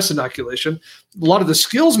value in stress inoculation. A lot of the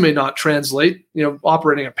skills may not translate.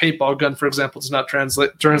 Operating a paintball gun, for example, does not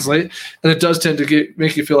translate, and it does tend to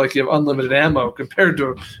make you feel like you have unlimited ammo compared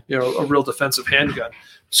to a real defensive handgun.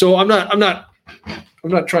 So I'm not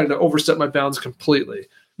trying to overstep my bounds completely.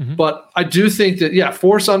 Mm-hmm. But I do think that,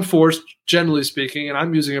 force on force, generally speaking, and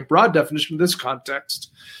I'm using a broad definition in this context,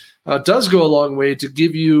 does go a long way to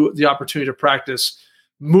give you the opportunity to practice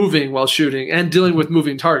moving while shooting and dealing with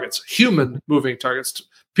moving targets, human moving targets,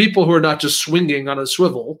 people who are not just swinging on a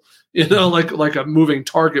swivel, like a moving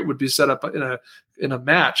target would be set up in a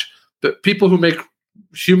match, but people who make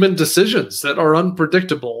human decisions that are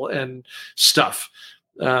unpredictable and stuff.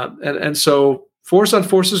 And so force on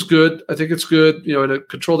force is good. I think it's good. In a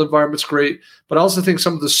controlled environment, it's great. But I also think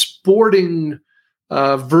some of the sporting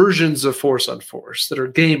versions of force on force that are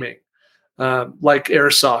gaming, like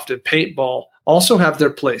airsoft and paintball, also have their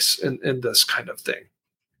place in this kind of thing.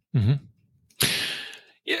 Mm-hmm.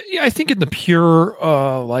 Yeah, I think in the pure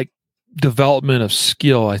development of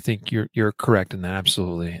skill, I think you're correct in that,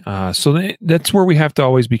 absolutely. So that's where we have to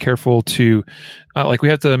always be careful to, we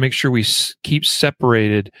have to make sure we keep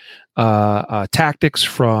separated tactics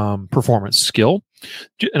from performance skill.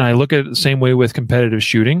 And I look at it the same way with competitive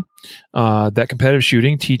shooting. That competitive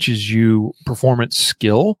shooting teaches you performance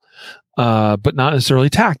skill, but not necessarily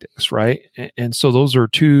tactics, right? And so those are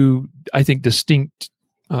two, I think, distinct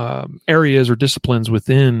areas or disciplines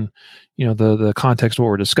within the context of what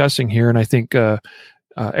we're discussing here. And I think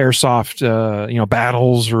airsoft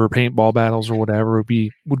battles or paintball battles or whatever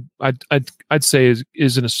I'd say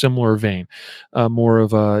is in a similar vein, more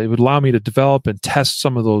of it would allow me to develop and test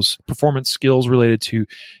some of those performance skills related to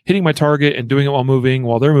hitting my target and doing it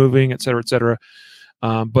while they're moving, et cetera,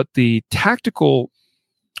 but the tactical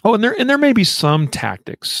and there may be some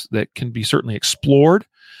tactics that can be certainly explored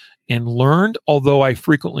and learned, although I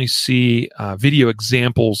frequently see video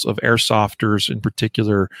examples of airsofters in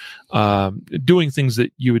particular doing things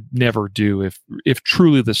that you would never do if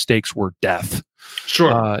truly the stakes were death.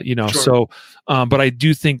 Sure. Sure. So, but I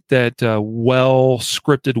do think that well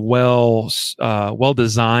scripted, well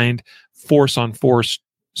designed force on force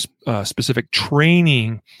specific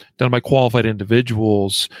training done by qualified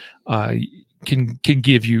individuals can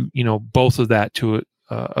give you, both of that to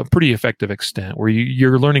a pretty effective extent, where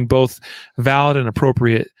you're learning both valid and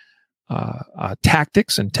appropriate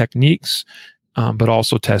tactics and techniques, but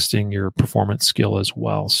also testing your performance skill as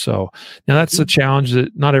well. So now that's a challenge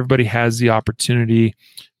that not everybody has the opportunity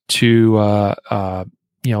to,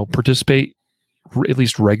 participate at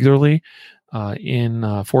least regularly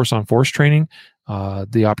in force on force training.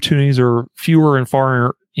 The opportunities are fewer and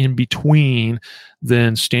far in between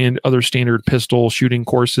than other standard pistol shooting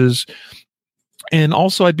courses. And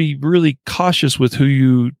also, I'd be really cautious with who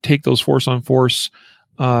you take those force on force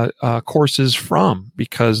courses from,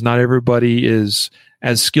 because not everybody is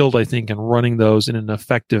as skilled, I think, in running those in an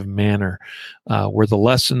effective manner, where the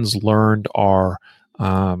lessons learned are,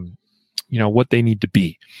 what they need to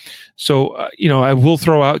be. So, I will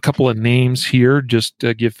throw out a couple of names here just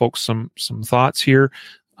to give folks some thoughts here.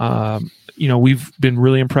 We've been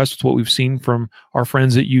really impressed with what we've seen from our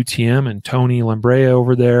friends at UTM and Tony Lambrea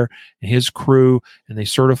over there and his crew, and they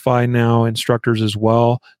certify now instructors as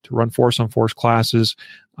well to run force on force classes.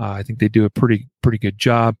 I think they do a pretty good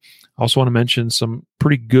job. I also want to mention some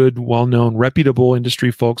pretty good, well-known, reputable industry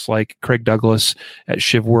folks like Craig Douglas at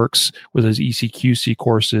ShivWorks with his ECQC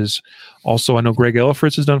courses. Also, I know Greg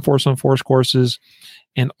Ellifritz has done force on force courses.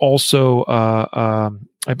 And also,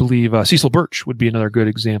 I believe Cecil Birch would be another good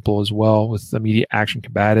example as well with Immediate Action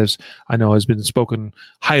Combatives. I know has been spoken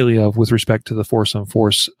highly of with respect to the force on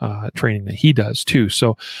force training that he does too.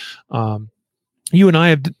 So, you and I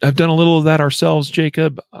have done a little of that ourselves,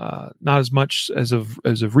 Jacob. Not as much as of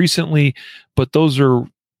recently, but those are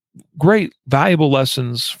great, valuable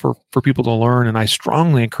lessons for people to learn. And I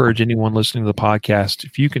strongly encourage anyone listening to the podcast,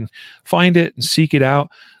 if you can find it and seek it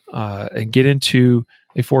out and get into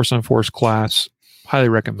a force on force class, highly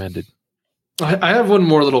recommended. I have one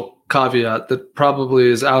more little caveat that probably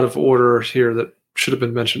is out of order here that should have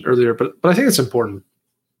been mentioned earlier, but I think it's important.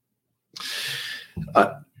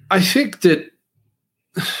 I think that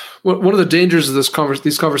one of the dangers of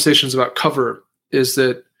these conversations about cover is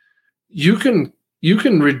that you can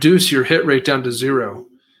reduce your hit rate down to zero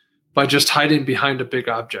by just hiding behind a big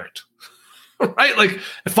object, right? Like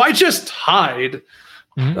if I just hide,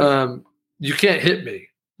 you can't hit me,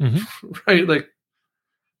 right? Like,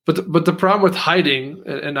 but the problem with hiding,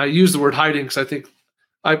 and I use the word hiding because I think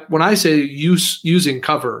when I say using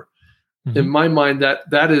cover, in my mind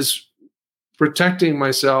that is protecting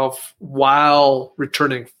myself while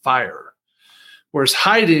returning fire, whereas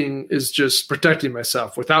hiding is just protecting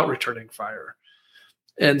myself without returning fire.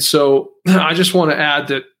 And so I just want to add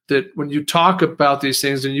that when you talk about these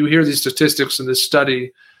things and you hear these statistics in this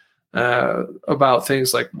study about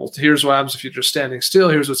things like, well, here's what happens if you're just standing still,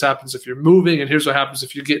 here's what happens if you're moving, and here's what happens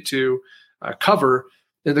if you get to cover.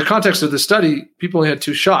 In the context of the study, people only had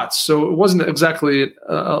 2 shots, so it wasn't exactly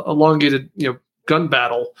a elongated, gun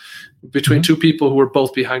battle between 2 people who were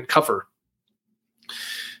both behind cover.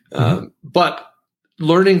 But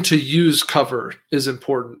learning to use cover is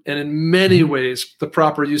important, and in many ways, the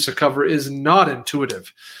proper use of cover is not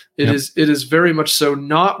intuitive. It is very much so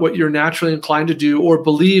not what you're naturally inclined to do or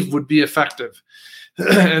believe would be effective.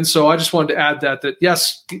 And so I just wanted to add that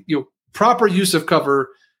yes, proper use of cover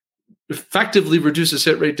effectively reduces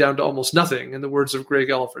hit rate down to almost nothing, in the words of Greg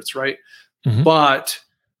Ellifritz, right? But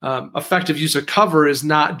effective use of cover is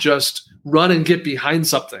not just run and get behind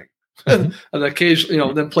something and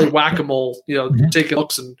occasionally, then play whack-a-mole, taking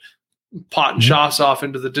hooks and pot and shots off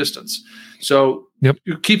into the distance. So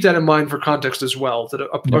you keep that in mind for context as well, that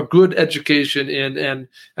a good education in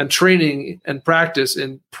and training and practice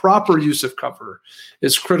in proper use of cover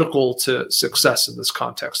is critical to success in this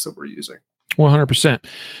context that we're using. 100%.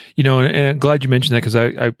 And I'm glad you mentioned that, because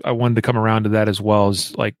I wanted to come around to that as well.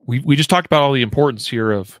 Is like we just talked about all the importance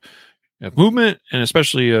here of movement, and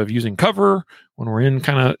especially of using cover when we're in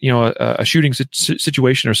kind of a shooting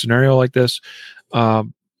situation or scenario like this.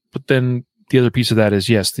 But then the other piece of that is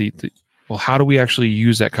well, how do we actually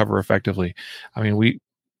use that cover effectively? I mean,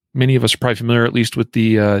 many of us are probably familiar, at least, with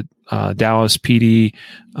the Dallas PD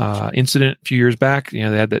incident a few years back. They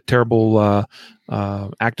had that terrible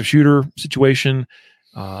active shooter situation,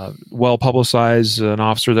 well publicized, an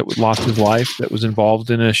officer that lost his life that was involved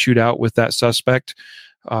in a shootout with that suspect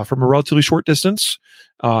from a relatively short distance.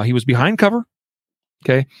 He was behind cover.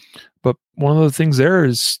 Okay. But one of the things there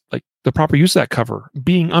is like the proper use of that cover,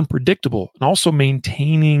 being unpredictable, and also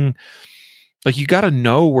maintaining, like, you got to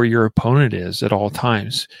know where your opponent is at all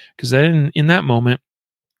times. Because then in that moment,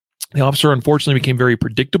 the officer unfortunately became very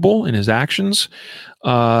predictable in his actions,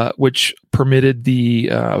 which permitted the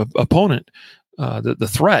opponent, the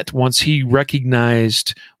threat, once he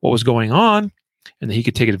recognized what was going on and that he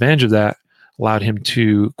could take advantage of that, allowed him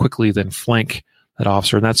to quickly then flank that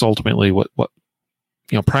officer. And that's ultimately what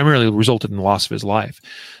primarily resulted in the loss of his life.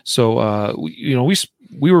 So,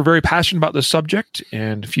 we were very passionate about this subject,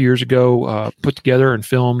 and a few years ago, put together and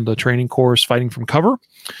filmed the training course, Fighting from Cover,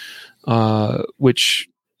 which,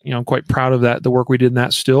 I'm quite proud of that, the work we did in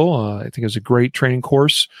that still. I think it was a great training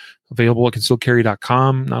course available at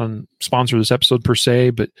concealedcarry.com. Not a sponsor of this episode per se,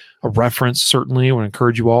 but a reference certainly. I would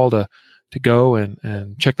encourage you all to go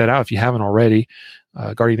and check that out if you haven't already.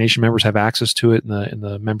 Guardian Nation members have access to it in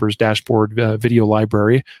the members dashboard video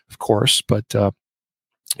library, of course. But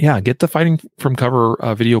get the Fighting from Cover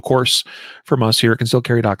video course from us here at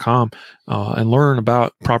concealedcarry.com and learn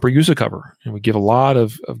about proper use of cover. And we give a lot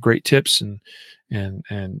of great tips and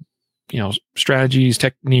strategies,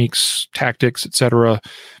 techniques, tactics, etc.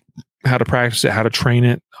 How to practice it, how to train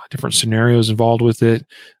it, different scenarios involved with it,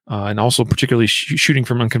 and also particularly shooting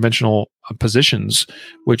from unconventional positions,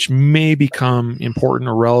 which may become important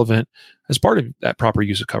or relevant as part of that proper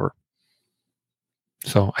use of cover.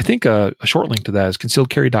 So I think a short link to that is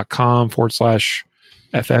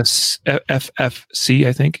concealedcarry.com/FFC,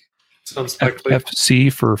 I think. Sounds likely.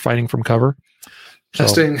 FFC for Fighting from Cover.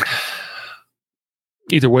 Testing. So,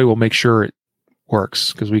 either way, we'll make sure it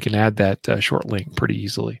works because we can add that short link pretty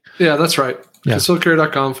easily. Yeah, that's right. Yeah.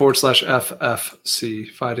 concealedcarry.com/FFC,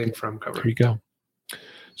 Fighting from Cover. There you go.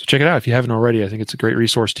 So check it out if you haven't already. I think it's a great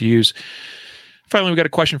resource to use. Finally, we got a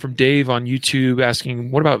question from Dave on YouTube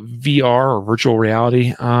asking, what about VR or virtual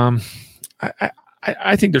reality? I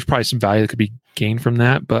think there's probably some value that could be gained from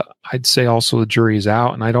that, but I'd say also the jury is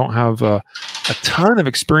out, and I don't have a ton of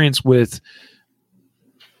experience with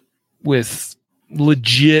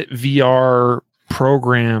legit VR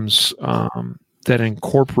programs that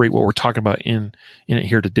incorporate what we're talking about in it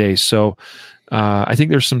here today. So I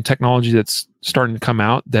think there's some technology that's starting to come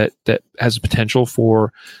out that has potential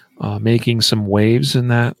for making some waves in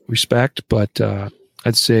that respect. But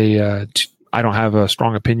I'd say I don't have a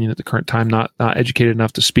strong opinion at the current time, not educated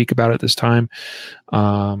enough to speak about it this time.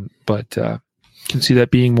 But can see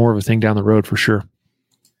that being more of a thing down the road for sure.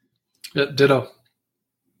 Yeah, ditto.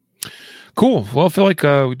 Cool. Well, I feel like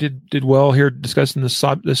we did well here discussing this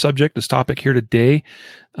topic here today.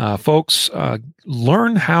 Folks,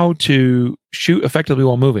 learn how to shoot effectively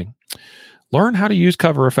while moving. Learn how to use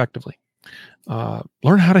cover effectively.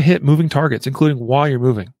 Learn how to hit moving targets, including while you're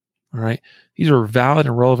moving. All right. These are valid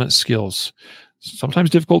and relevant skills, sometimes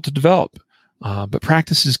difficult to develop, but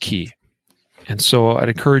practice is key. And so I'd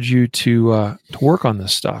encourage you to work on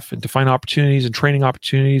this stuff and to find opportunities and training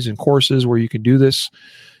opportunities and courses where you can do this.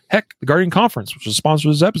 Heck, the Guardian Conference, which is a sponsor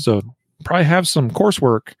of this episode, probably have some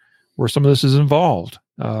coursework where some of this is involved.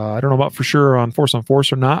 I don't know about for sure on Force on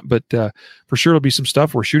Force or not, but for sure there'll be some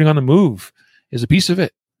stuff where shooting on the move is a piece of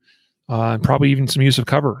it, and probably even some use of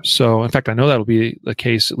cover. So, in fact, I know that'll be the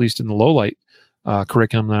case, at least in the low light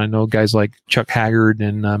curriculum that I know guys like Chuck Haggard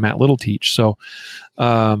and Matt Little teach. So,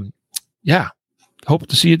 hope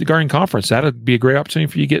to see you at the Guardian Conference. That'd be a great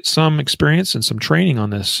opportunity for you to get some experience and some training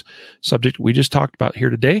on this subject we just talked about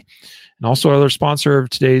here today. And also, another sponsor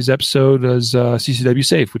of today's episode is CCW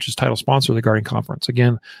Safe, which is title sponsor of the Guardian Conference.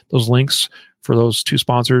 Again, those links for those two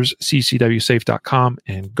sponsors, ccwsafe.com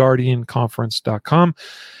and guardianconference.com.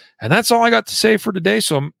 And that's all I got to say for today.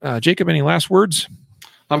 So, Jacob, any last words?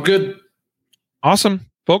 I'm good. Awesome.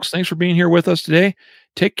 Folks, thanks for being here with us today.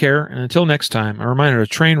 Take care, and until next time, a reminder to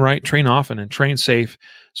train right, train often, and train safe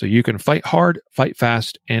so you can fight hard, fight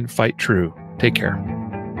fast, and fight true. Take care.